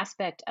some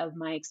aspect of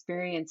my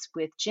experience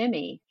with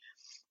Jimmy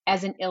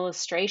as an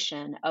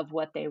illustration of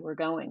what they were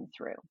going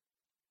through.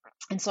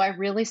 And so I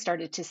really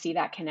started to see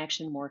that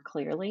connection more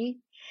clearly.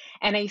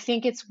 And I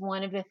think it's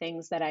one of the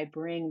things that I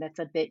bring that's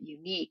a bit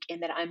unique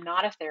in that I'm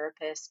not a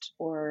therapist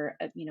or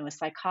a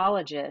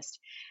psychologist.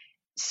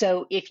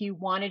 So if you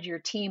wanted your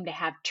team to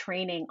have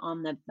training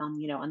on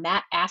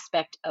that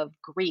aspect of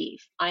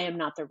grief, I am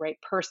not the right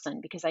person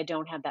because I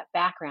don't have that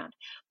background.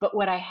 But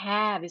what I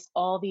have is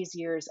all these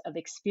years of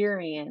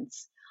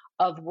experience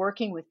of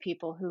working with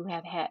people who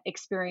have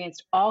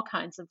experienced all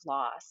kinds of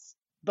loss,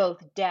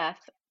 both death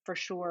for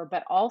sure,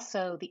 but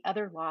also the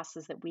other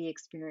losses that we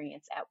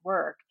experience at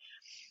work,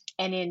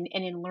 and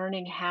in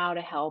learning how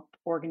to help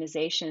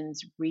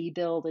organizations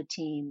rebuild a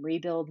team,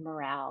 rebuild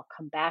morale,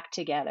 come back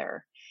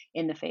together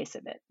in the face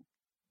of it.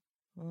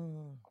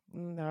 Mm,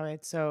 no,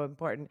 it's so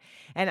important.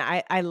 And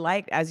I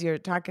like as you're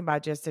talking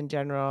about just in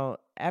general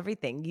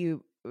everything.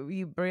 You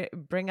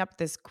bring up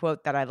this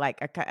quote that I like.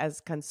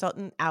 As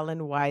consultant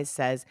Alan Wise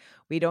says,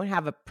 we don't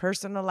have a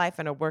personal life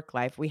and a work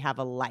life. We have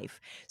a life.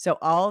 So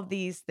all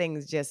these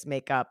things just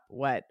make up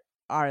what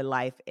our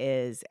life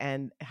is,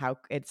 and how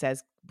it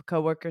says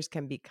coworkers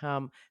can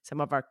become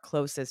some of our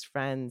closest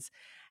friends.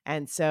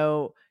 And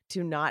so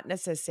to not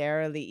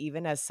necessarily,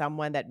 even as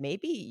someone that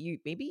maybe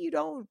you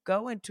don't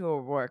go into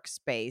a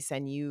workspace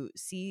and you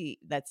see,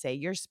 let's say,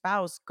 your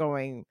spouse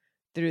going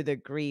through the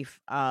grief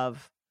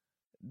of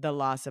the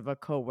loss of a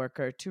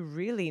coworker, to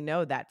really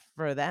know that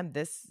for them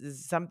this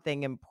is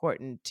something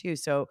important too.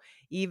 So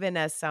even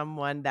as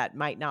someone that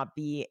might not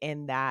be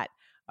in that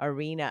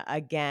arena,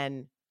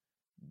 again,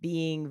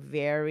 being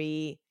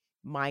very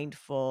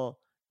mindful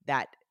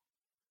that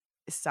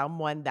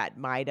someone that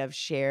might have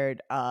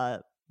shared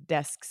a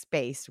desk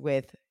space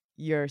with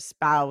your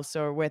spouse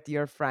or with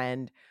your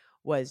friend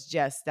was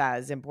just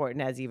as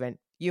important as even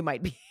you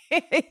might be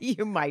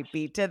you might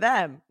be to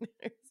them.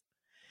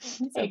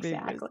 So being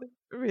Exactly.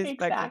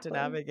 respectful to Exactly.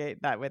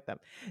 navigate that with them.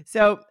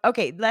 So,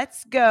 okay,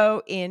 let's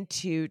go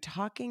into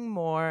talking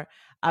more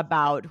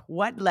about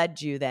what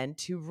led you then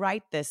to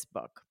write this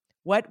book.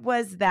 What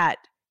was that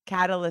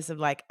catalyst of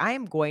like, I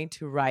am going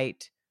to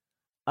write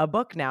a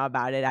book now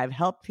about it. I've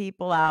helped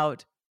people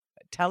out.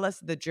 Tell us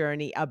the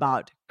journey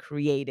about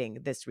creating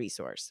this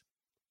resource.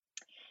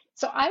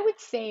 So I would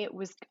say it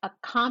was a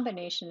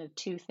combination of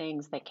two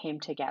things that came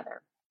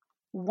together.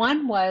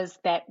 One was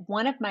that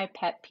one of my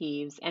pet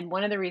peeves, and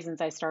one of the reasons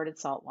I started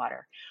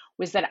Saltwater,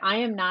 was that I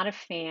am not a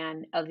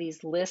fan of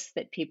these lists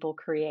that people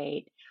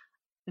create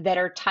that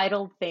are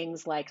titled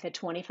things like the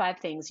 25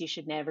 things you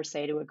should never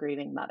say to a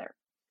grieving mother.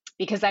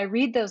 Because I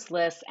read those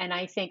lists and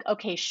I think,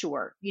 okay,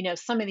 sure,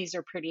 some of these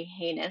are pretty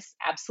heinous,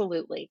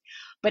 absolutely.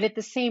 But at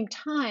the same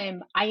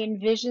time, I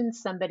envision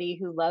somebody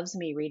who loves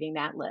me reading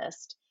that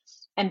list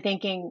and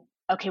thinking,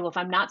 okay, well, if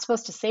I'm not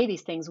supposed to say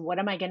these things, what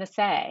am I going to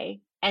say?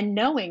 And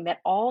knowing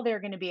that all they're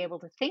going to be able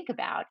to think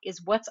about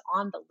is what's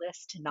on the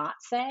list to not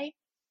say,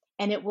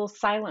 and it will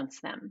silence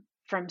them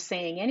from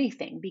saying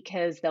anything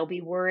because they'll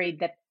be worried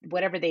that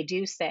whatever they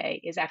do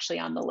say is actually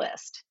on the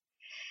list.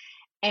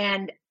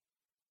 And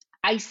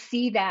I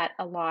see that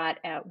a lot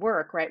at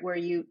work, right? Where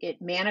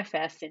it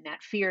manifests in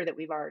that fear that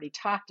we've already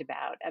talked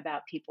about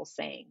people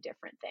saying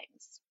different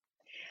things.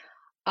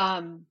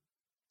 Um,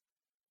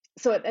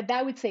 so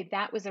that would say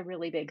that was a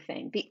really big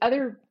thing. The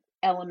other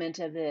element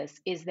of this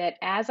is that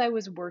as I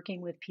was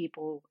working with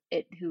people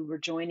who were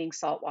joining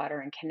Saltwater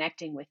and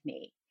connecting with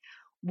me,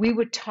 we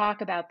would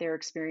talk about their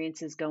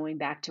experiences going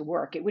back to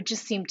work. It would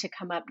just seem to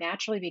come up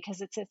naturally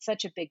because it's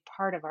such a big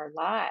part of our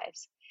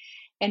lives.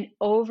 And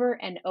over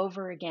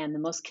again, the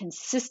most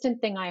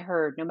consistent thing I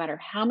heard, no matter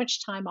how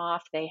much time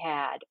off they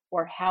had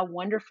or how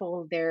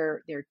wonderful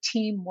their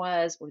team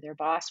was or their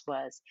boss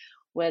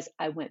was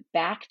I went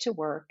back to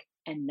work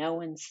and no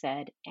one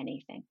said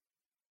anything.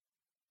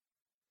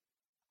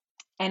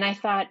 And I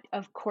thought,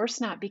 of course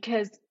not,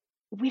 because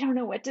we don't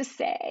know what to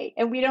say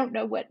and we don't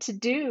know what to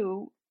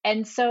do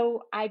And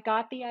so I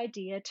got the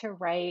idea to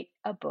write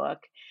a book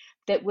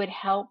that would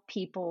help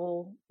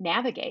people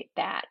navigate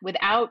that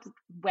without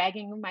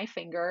wagging my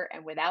finger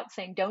and without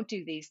saying don't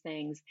do these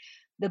things.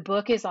 The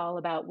book is all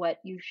about what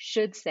you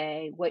should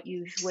say, what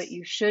you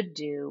should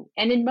do.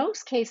 And in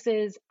most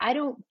cases, I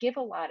don't give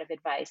a lot of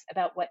advice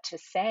about what to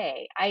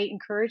say. I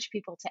encourage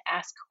people to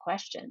ask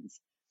questions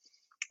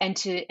and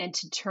to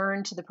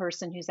turn to the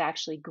person who's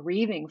actually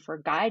grieving for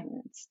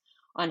guidance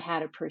on how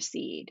to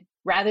proceed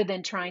rather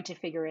than trying to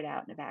figure it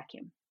out in a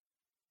vacuum.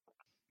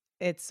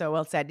 It's so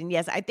well said. And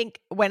yes, I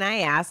think when I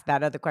asked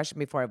that other question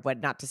before of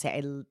what not to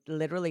say,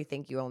 literally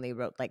think you only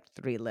wrote like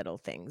three little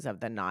things of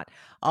the not.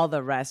 All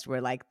the rest were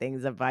like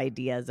things of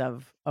ideas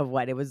of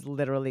what it was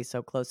literally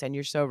so close. And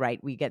you're so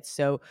right. We get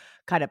so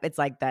caught up. It's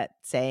like that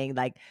saying,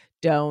 like,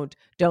 don't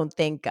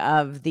think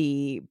of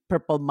the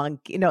purple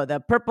monkey,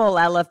 the purple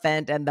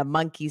elephant and the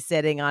monkey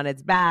sitting on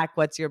its back.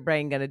 What's your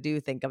brain gonna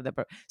do? Think of the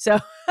so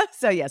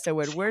so yeah. So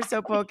when we're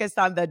so focused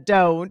on the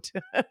don't,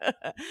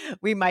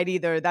 we might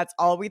either that's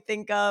all we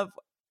think of,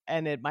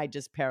 and it might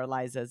just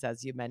paralyze us,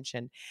 as you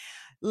mentioned.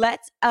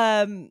 Let's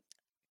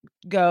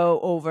go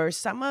over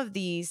some of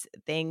these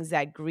things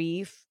that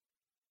grief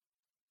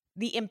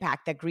the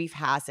impact that grief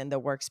has in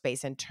the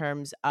workspace in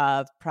terms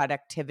of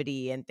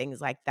productivity and things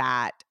like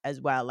that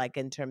as well, like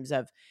in terms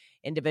of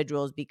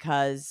individuals,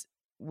 because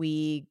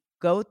we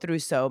go through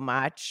so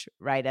much,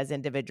 right, as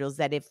individuals,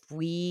 that if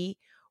we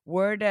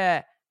were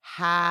to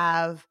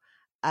have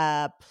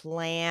a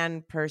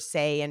plan per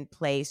se in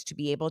place to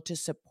be able to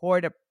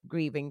support a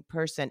grieving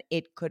person,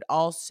 it could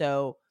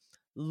also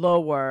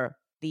lower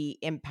the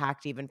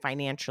impact even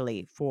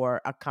financially for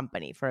a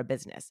company, for a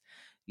business.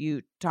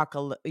 You talk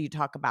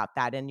about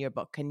that in your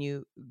book. Can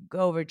you go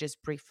over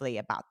just briefly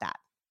about that?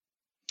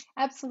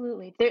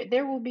 Absolutely.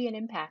 There will be an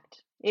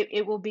impact.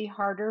 It will be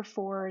harder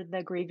for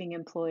the grieving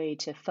employee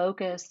to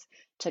focus,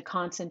 to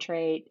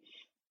concentrate.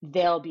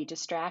 They'll be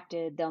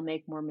distracted. They'll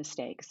make more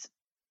mistakes.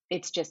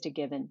 It's just a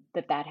given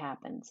that that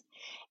happens.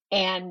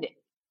 And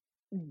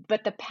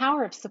but the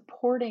power of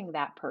supporting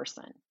that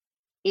person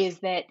is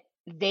that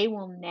they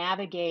will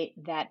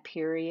navigate that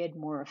period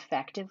more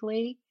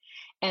effectively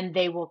and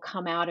they will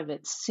come out of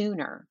it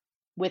sooner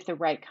with the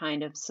right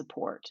kind of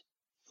support.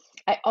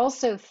 I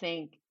also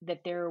think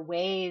that there are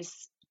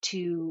ways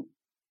to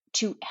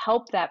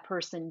help that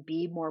person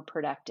be more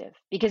productive.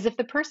 Because if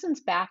the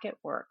person's back at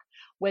work,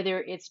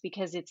 whether it's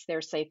because it's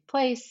their safe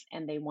place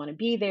and they want to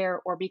be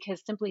there, or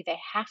because simply they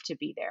have to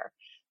be there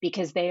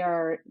because they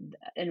are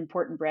an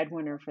important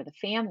breadwinner for the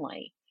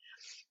family,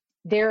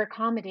 there are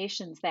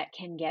accommodations that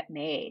can get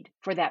made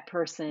for that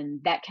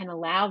person that can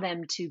allow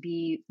them to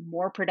be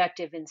more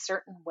productive in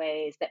certain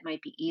ways that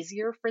might be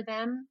easier for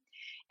them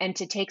and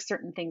to take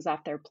certain things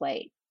off their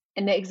plate.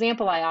 And the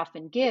example I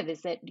often give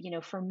is that,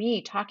 for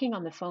me, talking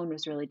on the phone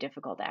was really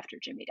difficult after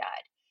Jimmy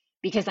died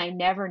because I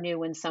never knew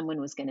when someone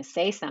was going to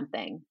say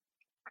something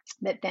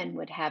that then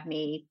would have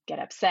me get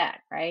upset,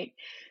 right?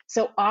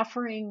 So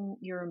offering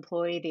your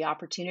employee the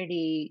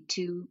opportunity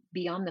to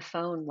be on the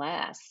phone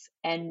less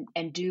and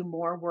do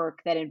more work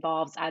that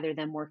involves either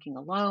them working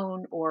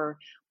alone or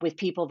with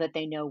people that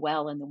they know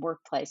well in the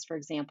workplace, for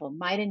example,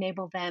 might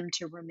enable them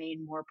to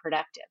remain more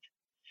productive.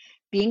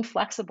 Being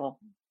flexible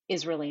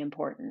is really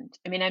important.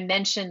 I mean, I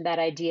mentioned that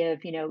idea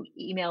of,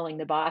 emailing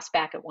the boss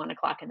back at 1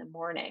 o'clock in the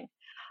morning.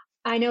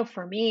 I know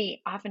for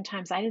me,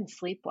 oftentimes I didn't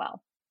sleep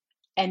well,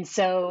 and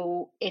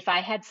so if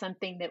I had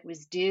something that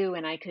was due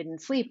and I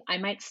couldn't sleep, I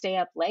might stay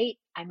up late.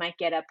 I might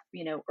get up,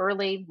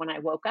 early when I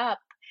woke up.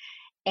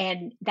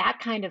 And that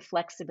kind of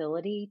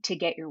flexibility to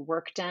get your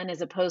work done,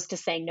 as opposed to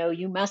saying, no,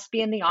 you must be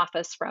in the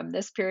office from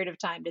this period of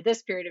time to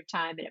this period of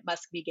time, and it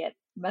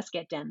must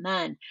get done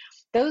then.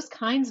 Those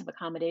kinds of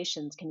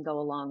accommodations can go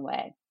a long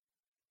way.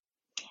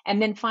 And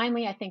then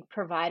finally, I think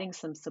providing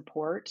some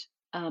support.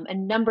 A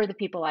number of the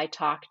people I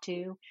talked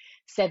to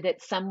said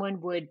that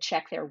someone would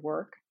check their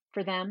work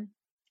for them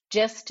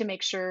just to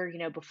make sure,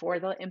 before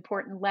the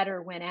important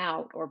letter went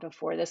out or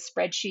before the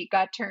spreadsheet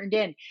got turned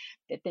in,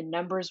 that the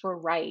numbers were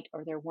right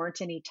or there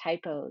weren't any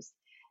typos.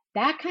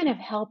 That kind of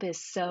help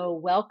is so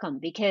welcome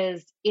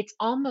because it's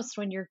almost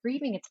when you're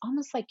grieving, it's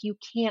almost like you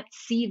can't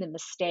see the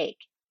mistake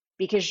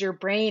because your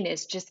brain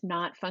is just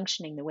not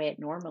functioning the way it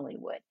normally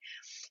would.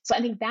 So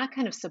I think that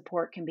kind of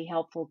support can be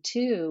helpful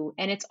too.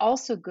 And it's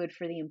also good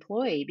for the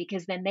employee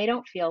because then they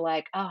don't feel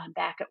like, oh, I'm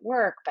back at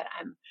work, but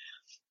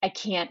I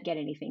can't get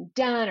anything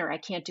done or I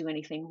can't do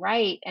anything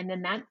right. And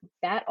then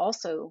that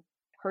also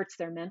hurts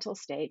their mental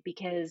state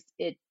because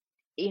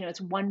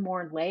it's one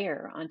more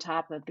layer on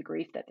top of the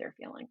grief that they're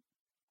feeling.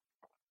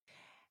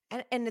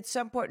 And it's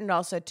so important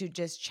also to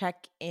just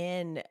check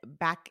in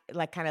back,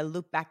 like kind of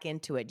loop back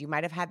into it. You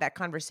might have had that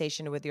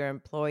conversation with your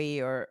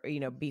employee or,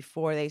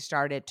 before they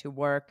started to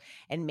work,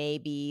 and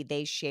maybe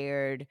they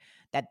shared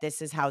that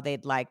this is how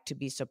they'd like to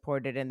be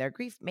supported in their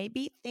grief.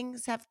 Maybe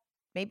things have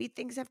maybe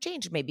things have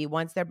changed. Maybe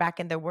once they're back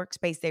in their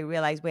workspace, they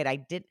realize, wait,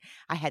 I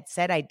had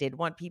said I did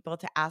want people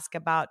to ask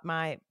about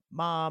my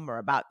mom or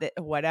about the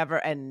whatever,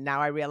 and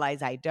now I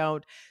realize I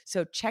don't.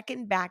 So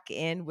checking back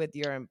in with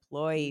your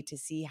employee to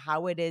see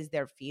how it is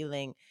they're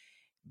feeling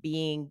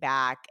being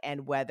back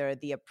and whether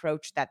the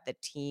approach that the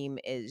team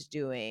is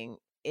doing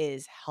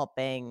is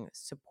helping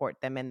support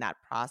them in that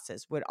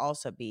process would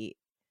also be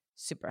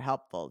super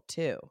helpful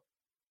too.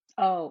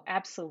 Oh,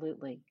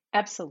 absolutely.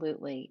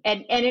 Absolutely.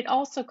 And it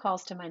also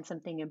calls to mind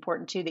something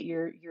important too that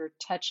you're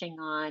touching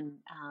on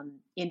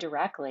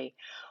indirectly,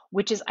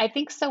 which is I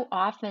think so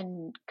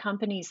often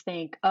companies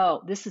think,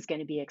 oh, this is going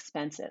to be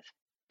expensive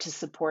to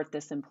support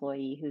this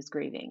employee who's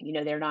grieving. You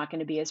know, they're not going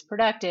to be as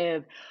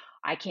productive.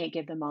 I can't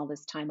give them all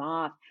this time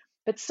off.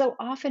 But so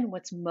often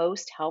what's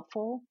most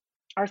helpful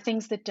are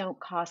things that don't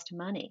cost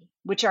money,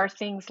 which are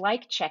things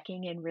like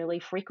checking in really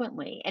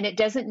frequently. And it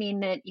doesn't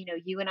mean that, you know,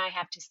 you and I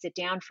have to sit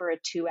down for a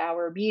 2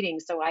 hour meeting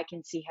so I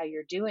can see how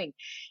you're doing.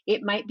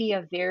 It might be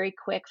a very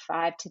quick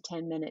 5 to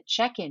 10 minute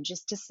check in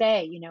just to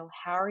say, you know,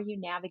 how are you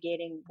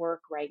navigating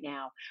work right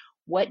now?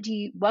 What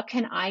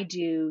can I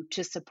do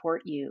to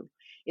support you?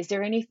 Is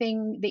there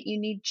anything that you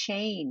need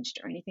changed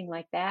or anything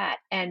like that?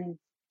 And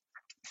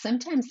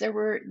sometimes there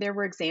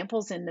were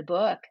examples in the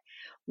book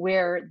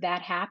where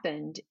that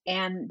happened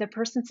and the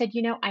person said,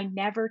 you know, I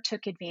never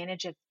took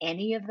advantage of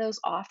any of those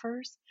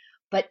offers,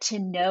 but to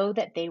know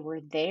that they were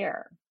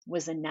there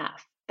was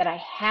enough, that I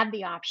had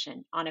the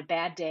option on a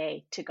bad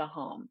day to go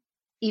home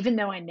even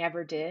though I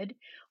never did,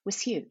 was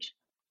huge.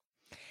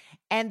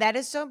 And that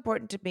is so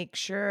important to make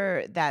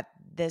sure that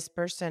this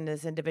person,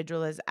 this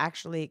individual is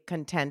actually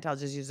content. I'll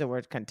just use the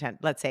word content,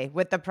 let's say,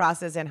 with the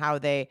process and how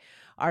they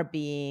are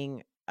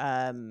being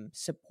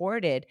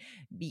supported.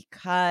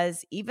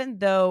 Because even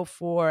though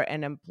for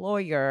an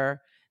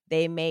employer,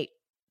 they may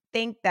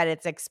think that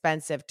it's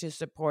expensive to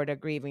support a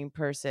grieving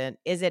person,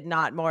 is it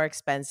not more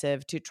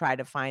expensive to try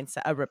to find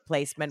a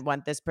replacement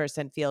when this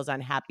person feels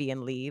unhappy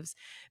and leaves?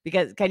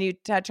 Because can you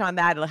touch on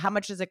that? How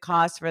much does it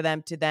cost for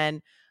them to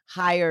then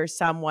hire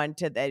someone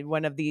to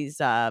one of these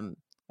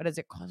what is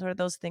it called? What are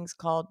those things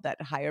called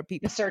that hire The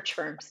people? search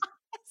firms.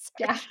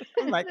 Yeah. Search.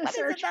 I'm like, The what is it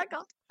search that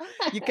called?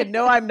 firms. You can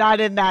know I'm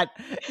not in that.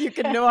 You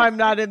can know I'm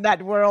not in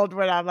that world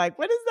when I'm like,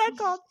 what is that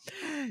called?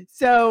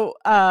 So,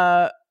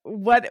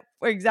 what,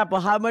 for example,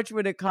 how much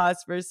would it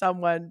cost for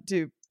someone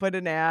to put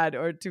an ad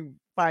or to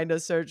find a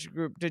search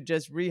group to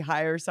just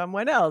rehire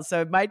someone else?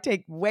 So it might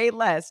take way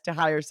less to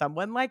hire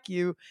someone like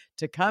you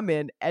to come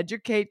in,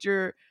 educate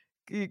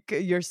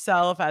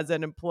yourself as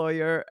an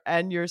employer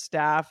and your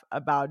staff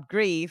about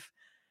grief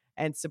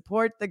and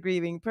support the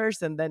grieving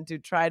person than to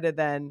try to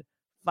then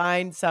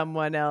find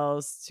someone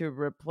else to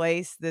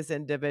replace this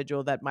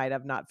individual that might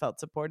have not felt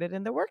supported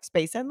in the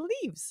workspace and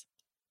leaves.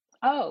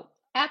 Oh,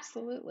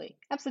 absolutely.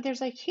 Absolutely.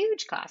 There's a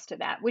huge cost to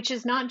that, which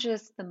is not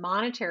just the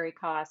monetary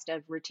cost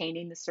of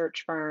retaining the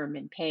search firm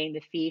and paying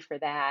the fee for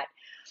that,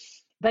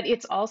 but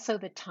it's also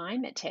the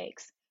time it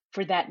takes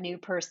for that new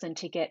person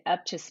to get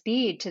up to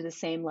speed to the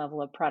same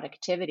level of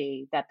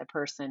productivity that the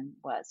person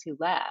was who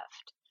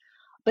left.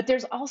 But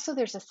there's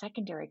a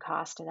secondary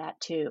cost to that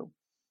too,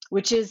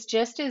 which is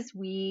just as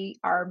we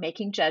are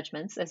making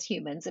judgments as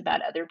humans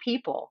about other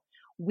people,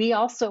 we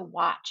also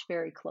watch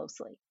very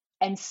closely.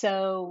 And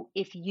so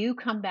if you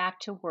come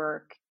back to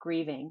work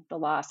grieving the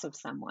loss of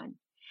someone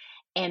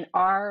and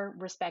our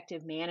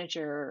respective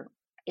manager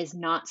is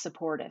not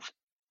supportive,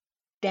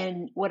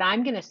 then what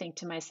I'm going to think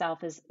to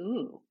myself is,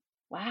 ooh,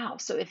 wow.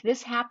 So if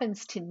this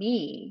happens to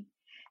me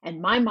and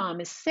my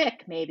mom is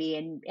sick maybe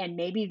and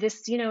maybe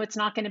this, you know, it's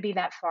not going to be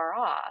that far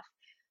off,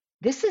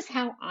 this is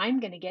how I'm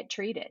going to get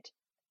treated.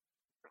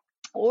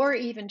 Or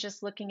even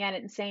just looking at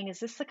it and saying, is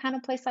this the kind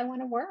of place I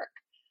want to work?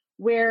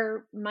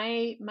 Where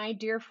my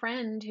dear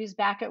friend who's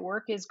back at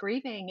work is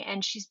grieving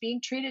and she's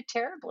being treated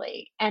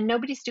terribly and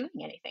nobody's doing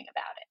anything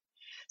about it.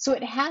 So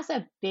it has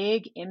a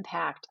big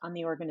impact on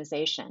the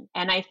organization.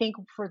 And I think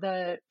for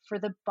the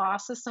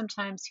bosses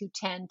sometimes who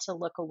tend to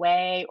look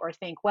away or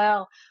think,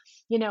 well,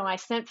 you know, I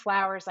sent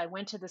flowers, I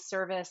went to the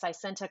service, I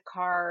sent a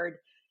card.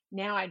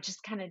 Now I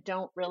just kind of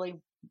don't really,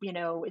 you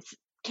know, it's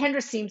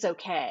Kendra seems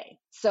okay.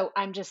 So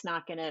I'm just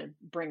not going to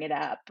bring it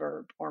up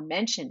or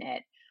mention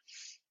it.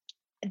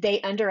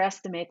 They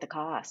underestimate the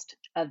cost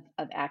of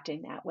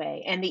acting that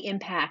way and the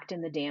impact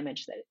and the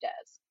damage that it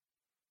does.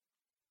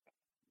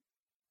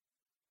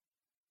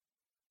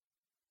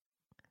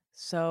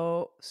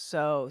 So,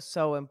 so,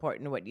 so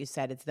important what you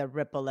said. It's the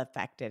ripple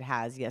effect it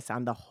has, yes,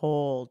 on the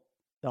whole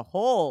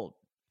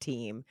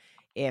team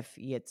if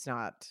it's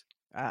not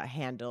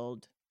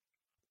handled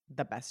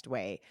the best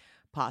way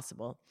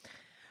possible.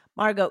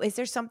 Margo, is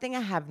there something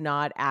I have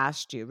not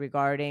asked you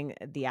regarding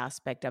the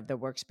aspect of the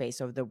workspace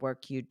of the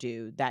work you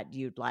do that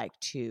you'd like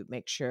to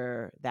make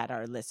sure that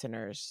our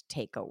listeners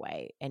take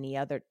away? Any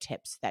other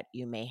tips that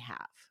you may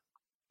have?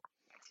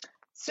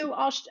 So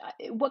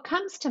what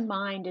comes to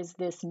mind is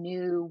this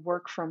new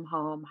work from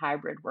home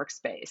hybrid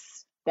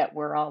workspace that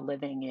we're all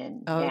living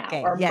in now,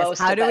 Okay, or yes. most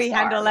How of do we us are,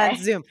 handle on right?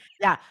 Zoom?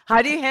 Yeah.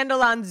 How do you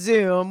handle on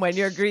Zoom when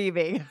you're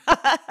grieving?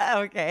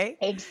 Okay.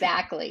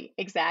 Exactly,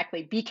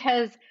 exactly.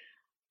 Because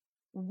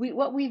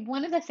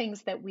one of the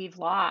things that we've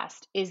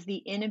lost is the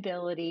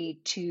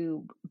inability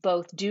to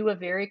both do a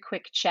very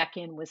quick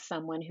check-in with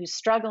someone who's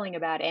struggling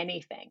about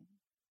anything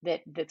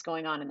that's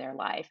going on in their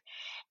life.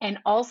 And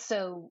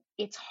also,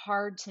 it's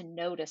hard to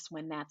notice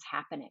when that's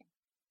happening.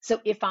 So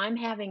if I'm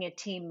having a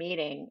team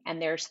meeting and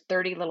there's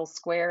 30 little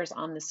squares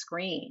on the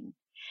screen,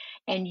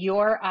 and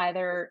you're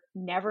either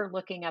never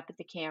looking up at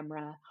the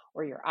camera,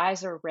 or your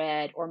eyes are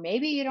red, or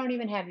maybe you don't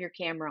even have your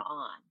camera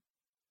on,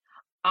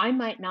 I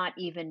might not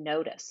even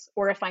notice.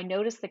 Or if I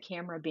notice the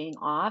camera being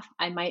off,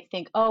 I might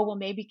think, oh, well,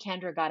 maybe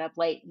Kendra got up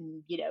late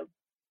and,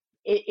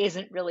 it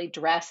isn't really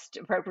dressed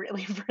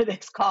appropriately for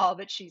this call,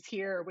 but she's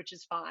here, which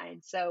is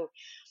fine. So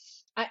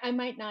I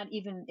might not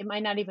even, it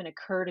might not even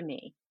occur to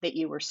me that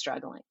you were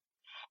struggling.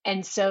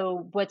 And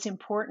so what's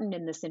important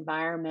in this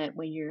environment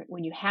when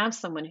you have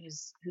someone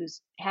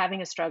who's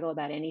having a struggle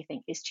about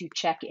anything is to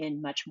check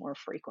in much more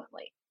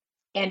frequently.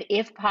 And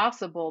if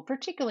possible,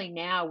 particularly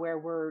now where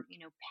we're,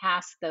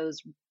 past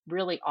those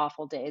really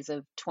awful days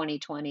of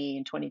 2020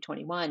 and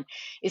 2021,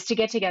 is to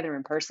get together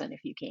in person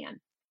if you can,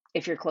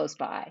 if you're close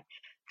by,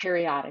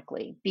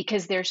 periodically,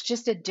 because there's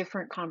just a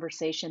different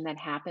conversation that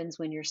happens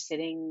when you're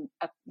sitting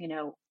up,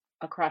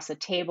 across a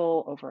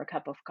table over a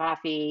cup of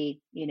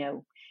coffee,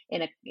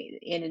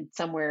 in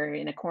somewhere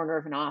in a corner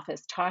of an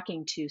office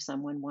talking to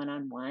someone one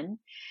on one.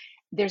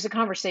 There's a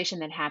conversation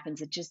that happens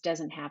that just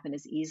doesn't happen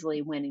as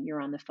easily when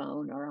you're on the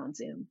phone or on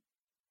Zoom.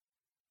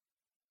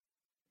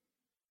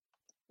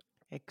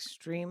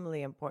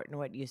 Extremely important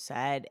what you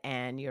said.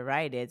 And you're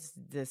right. It's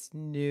this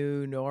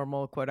new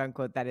normal, quote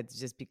unquote, that it's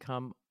just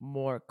become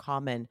more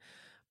common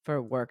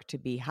for work to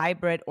be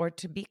hybrid or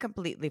to be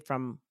completely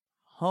from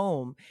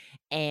home.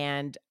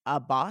 And a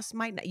boss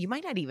might not, you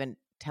might not even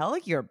tell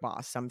your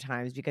boss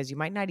sometimes because you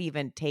might not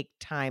even take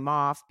time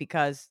off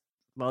because,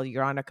 well,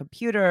 you're on a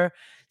computer.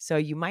 So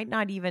you might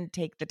not even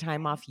take the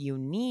time Right. off you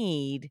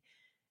need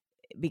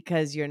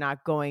because you're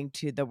not going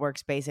to the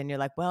workspace and you're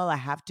like, well, I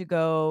have to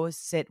go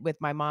sit with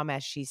my mom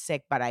as she's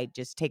sick, but I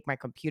just take my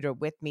computer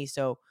with me.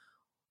 So,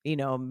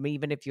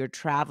 even if you're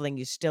traveling,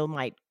 you still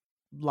might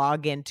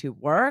log into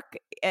work.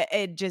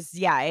 It just,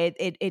 yeah,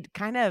 it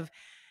kind of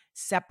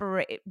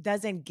separate, it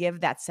doesn't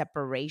give that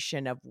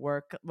separation of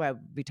work. Well,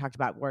 we talked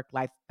about work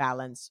life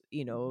balance,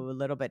 Mhm. a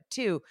little bit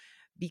too,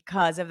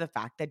 because of the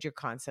fact that you're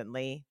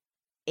constantly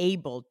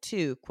able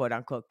to quote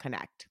unquote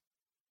connect.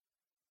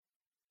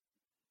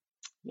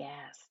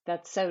 Yes,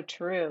 that's so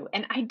true.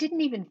 And I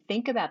didn't even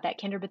think about that,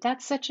 Kendra, but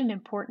that's such an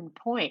important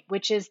point,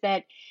 which is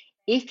that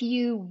if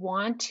you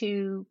want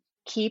to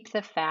keep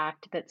the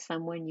fact that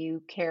someone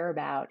you care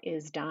about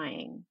is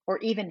dying or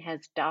even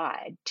has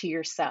died to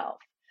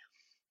yourself,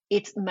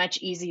 it's much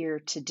easier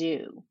to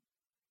do.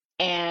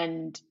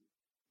 And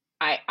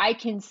I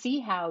can see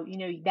how,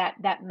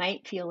 that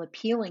might feel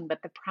appealing,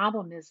 but the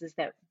problem is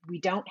that we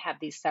don't have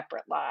these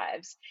separate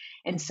lives.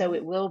 And so Mhm.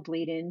 it will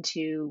bleed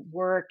into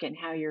work and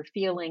how you're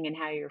feeling and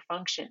how you're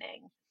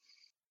functioning.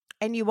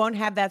 And you won't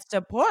have that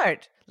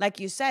support, like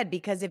you said,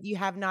 because if you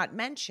have not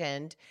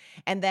mentioned,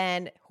 and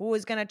then who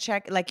is gonna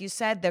check, like you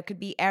said, there could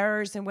be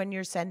errors and when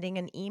you're sending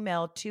an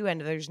email too,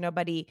 and there's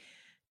nobody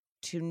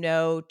to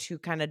know to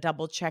kinda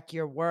double check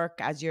your work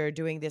as you're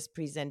doing this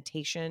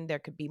presentation, there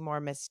could be more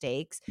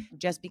mistakes. Mhm.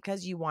 Just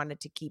because you wanted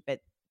to keep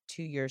it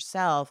to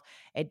yourself,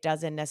 it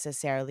doesn't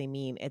necessarily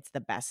mean it's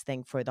the best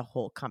thing for the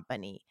whole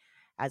company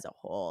as a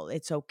whole.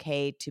 It's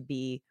okay to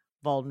be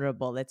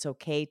vulnerable. It's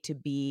okay to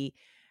be,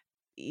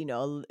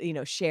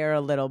 share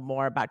a little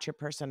more about your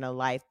personal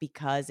life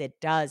because it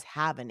does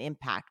have an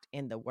impact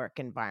in the work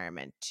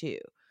environment too.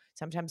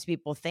 Sometimes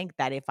people think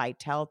that if I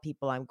tell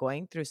people I'm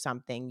going through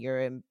something,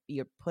 you're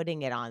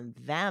putting it on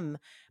them,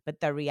 but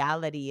the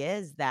reality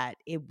is that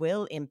it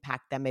will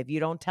impact them if you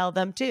don't tell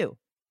them too.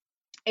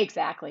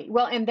 Exactly.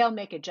 Well, and they'll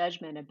make a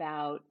judgment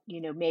about,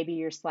 maybe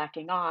you're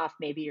slacking off,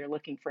 maybe you're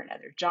looking for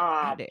another Got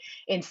job it.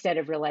 instead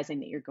of realizing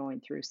that you're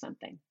going through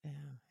something. Yeah,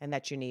 and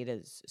that you need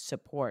is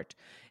support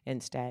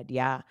instead.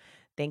 Yeah.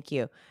 Thank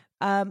you.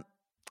 Um,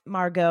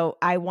 Margot,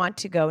 I want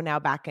to go now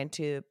back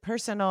into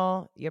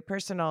your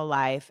personal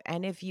life.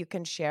 And if you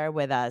can share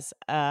with us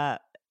a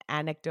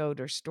anecdote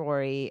or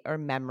story or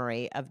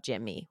memory of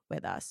Jimmy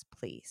with us,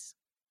 please.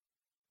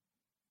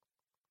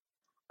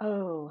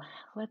 Oh,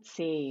 let's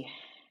see.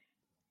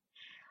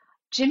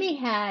 Jimmy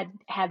had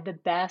the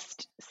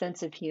best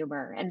sense of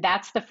humor, and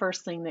that's the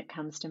first thing that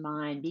comes to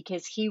mind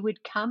because he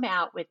would come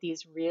out with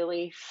these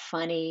really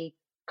funny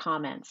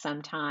comments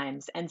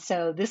sometimes. And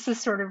so this is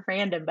sort of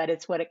random, but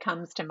it's what it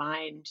comes to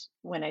mind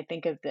when I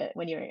think of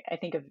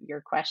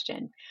your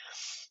question.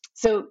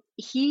 So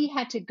he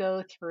had to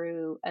go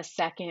through a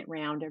second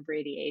round of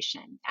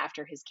radiation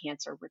after his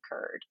cancer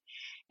recurred.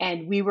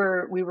 And we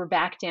were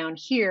back down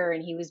here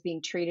and he was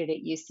being treated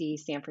at UC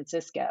San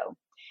Francisco.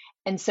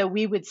 And so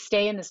we would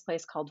stay in this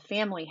place called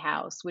Family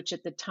House, which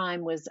at the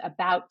time was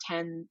about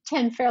ten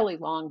fairly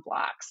long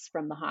blocks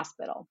from the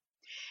hospital.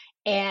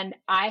 And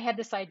I had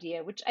this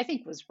idea, which I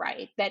think was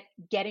right, that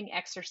getting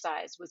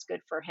exercise was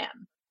good for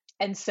him.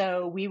 And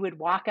so we would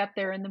walk up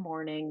there in the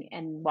morning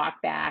and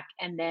walk back.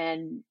 And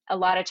then a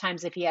lot of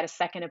times, if he had a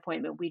second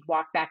appointment, we'd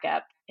walk back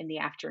up in the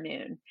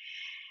afternoon.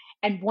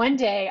 And one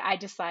day I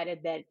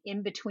decided that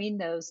in between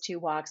those two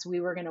walks, we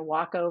were going to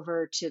walk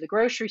over to the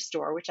grocery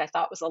store, which I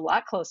thought was a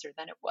lot closer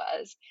than it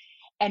was.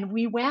 And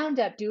we wound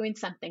up doing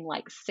something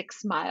like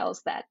 6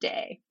 miles that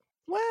day.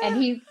 And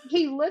What?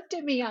 he looked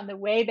at me on the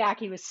way back.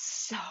 He was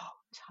so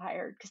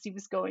tired because he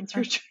was going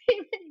through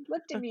treatment. He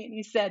looked at me and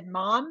he said,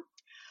 "Mom,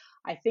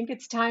 I think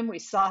it's time we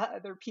saw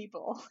other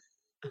people."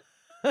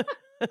 I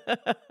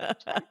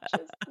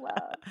just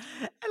loved.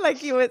 Like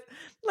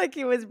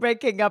he was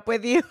breaking up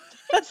with you.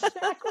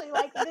 Exactly.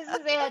 Like, this is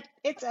it.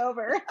 It's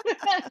over.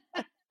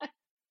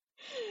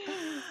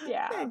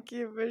 Yeah. Thank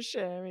you for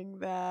sharing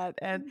that.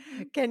 And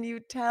Mhm. can you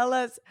tell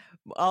us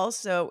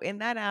also in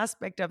that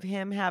aspect of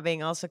him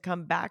having also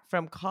come back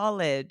from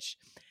college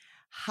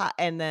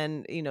and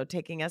then,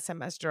 taking a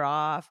semester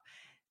off,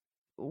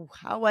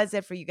 how was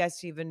it for you guys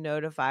to even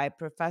notify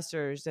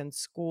professors and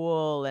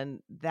school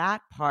and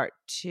that part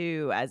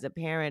too, as a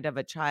parent of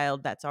a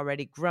child that's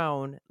already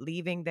grown,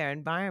 leaving their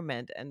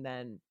environment and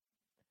then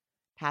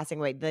passing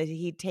away? Did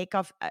he take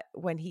off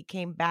when he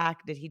came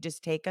back? Did he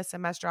just take a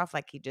semester off,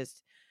 like he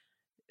just,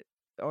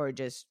 or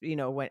just,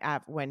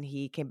 when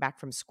he came back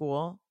from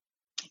school,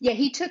 Yeah,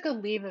 he took a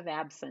leave of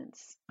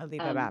absence a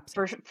leave of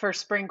for absence?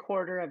 spring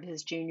quarter of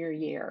his junior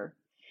year,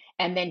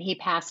 and then he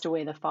passed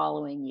away the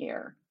following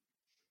year.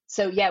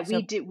 So yeah,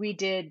 So, we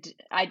did.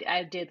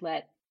 I did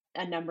let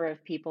a number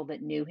of people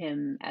that knew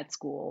him at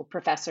school,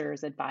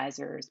 professors,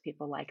 advisors,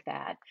 people like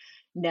that,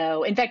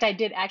 know. In fact, I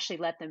did actually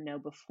let them know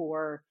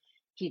before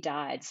he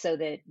died, so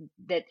that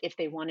if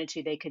they wanted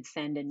to, they could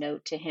send a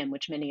note to him,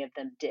 which many of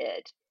them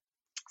did,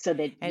 so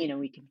that and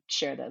we could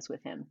share those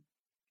with him.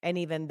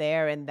 even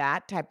there in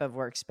that type of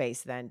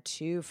workspace then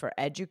too, for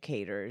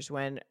educators,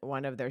 when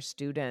one of their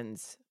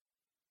students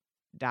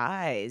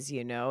dies,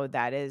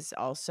 that is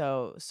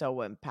also so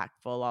impactful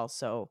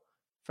also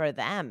for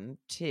them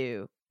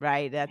too,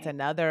 right? That's Right.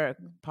 another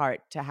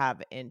part to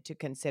have into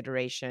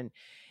consideration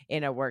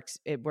in a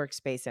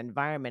workspace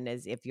environment,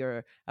 is if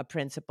you're a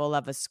principal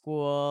of a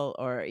school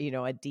or,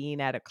 a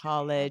dean at a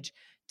college,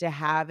 to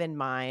have in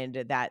mind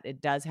that it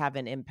does have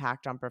an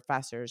impact on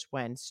professors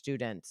when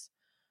students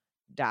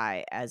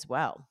die as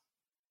well.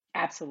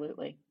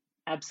 Absolutely.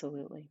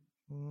 Absolutely.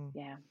 Mm.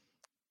 Yeah.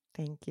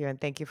 Thank you. And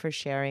thank you for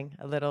sharing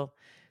a little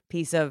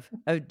piece of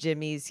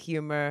Jimmy's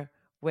humor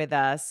with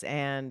us,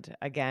 and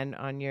again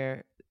on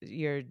your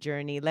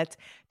journey. Let's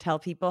tell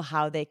people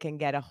how they can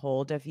get a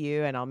hold of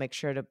you, and I'll make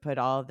sure to put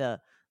all the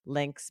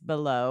links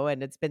below.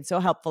 And it's been so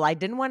helpful. I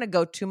didn't want to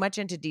go too much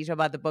into detail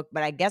about the book,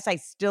 but I guess I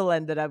still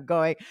ended up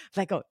going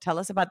like, "Oh, tell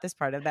us about this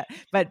part of that."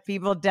 But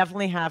people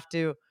definitely have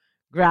to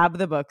grab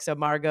the book. So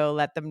Margo,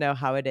 let them know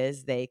how it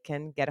is they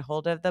can get a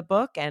hold of the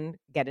book and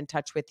get in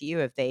touch with you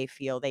if they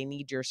feel they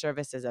need your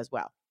services as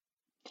well.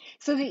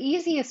 So the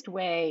easiest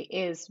way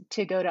is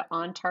to go to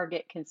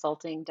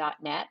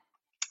ontargetconsulting.net,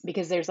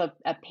 because there's a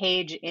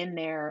page in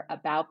there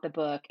about the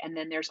book. And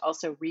then there's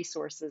also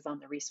resources on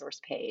the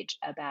resource page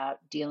about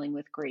dealing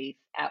with grief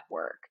at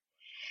work.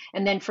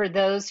 And then for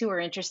those who are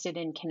interested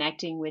in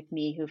connecting with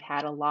me who've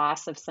had a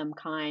loss of some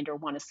kind or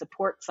want to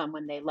support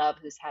someone they love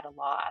who's had a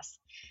loss,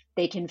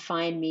 they can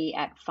find me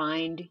at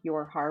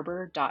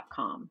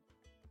findyourharbor.com.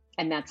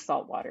 And that's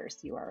Saltwater's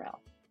URL.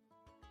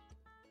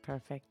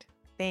 Perfect.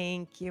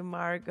 Thank you,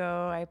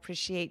 Margo. I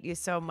appreciate you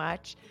so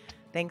much.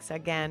 Thanks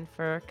again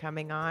for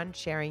coming on,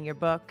 sharing your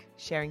book,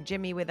 sharing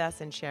Jimmy with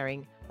us, and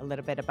sharing a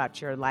little bit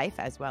about your life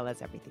as well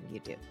as everything you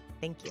do.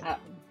 Thank you.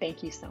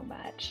 Thank you so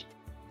much.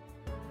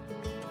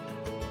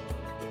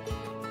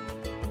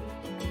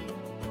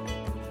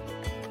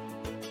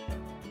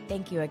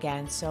 Thank you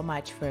again so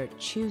much for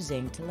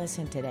choosing to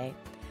listen today.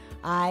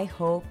 I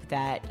hope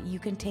that you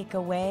can take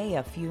away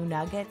a few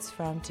nuggets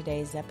from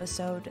today's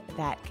episode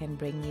that can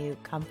bring you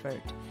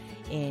comfort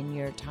in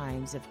your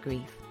times of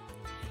grief.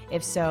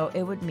 If so,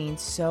 it would mean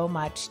so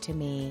much to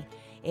me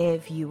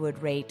if you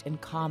would rate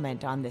and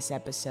comment on this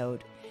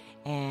episode.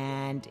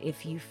 And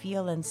if you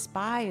feel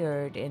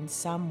inspired in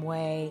some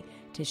way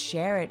to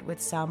share it with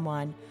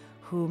someone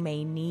who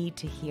may need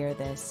to hear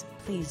this,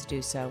 please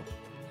do so.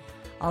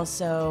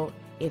 Also,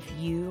 if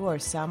you or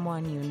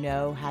someone you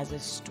know has a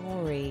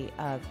story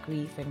of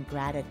grief and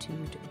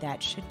gratitude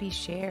that should be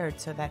shared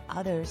so that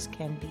others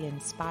can be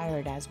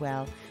inspired as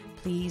well,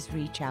 please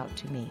reach out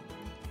to me.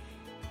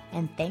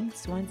 And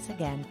thanks once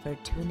again for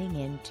tuning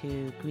in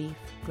to Grief,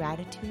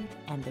 Gratitude,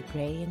 and the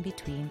Gray in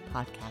Between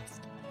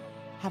podcast.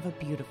 Have a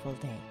beautiful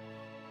day.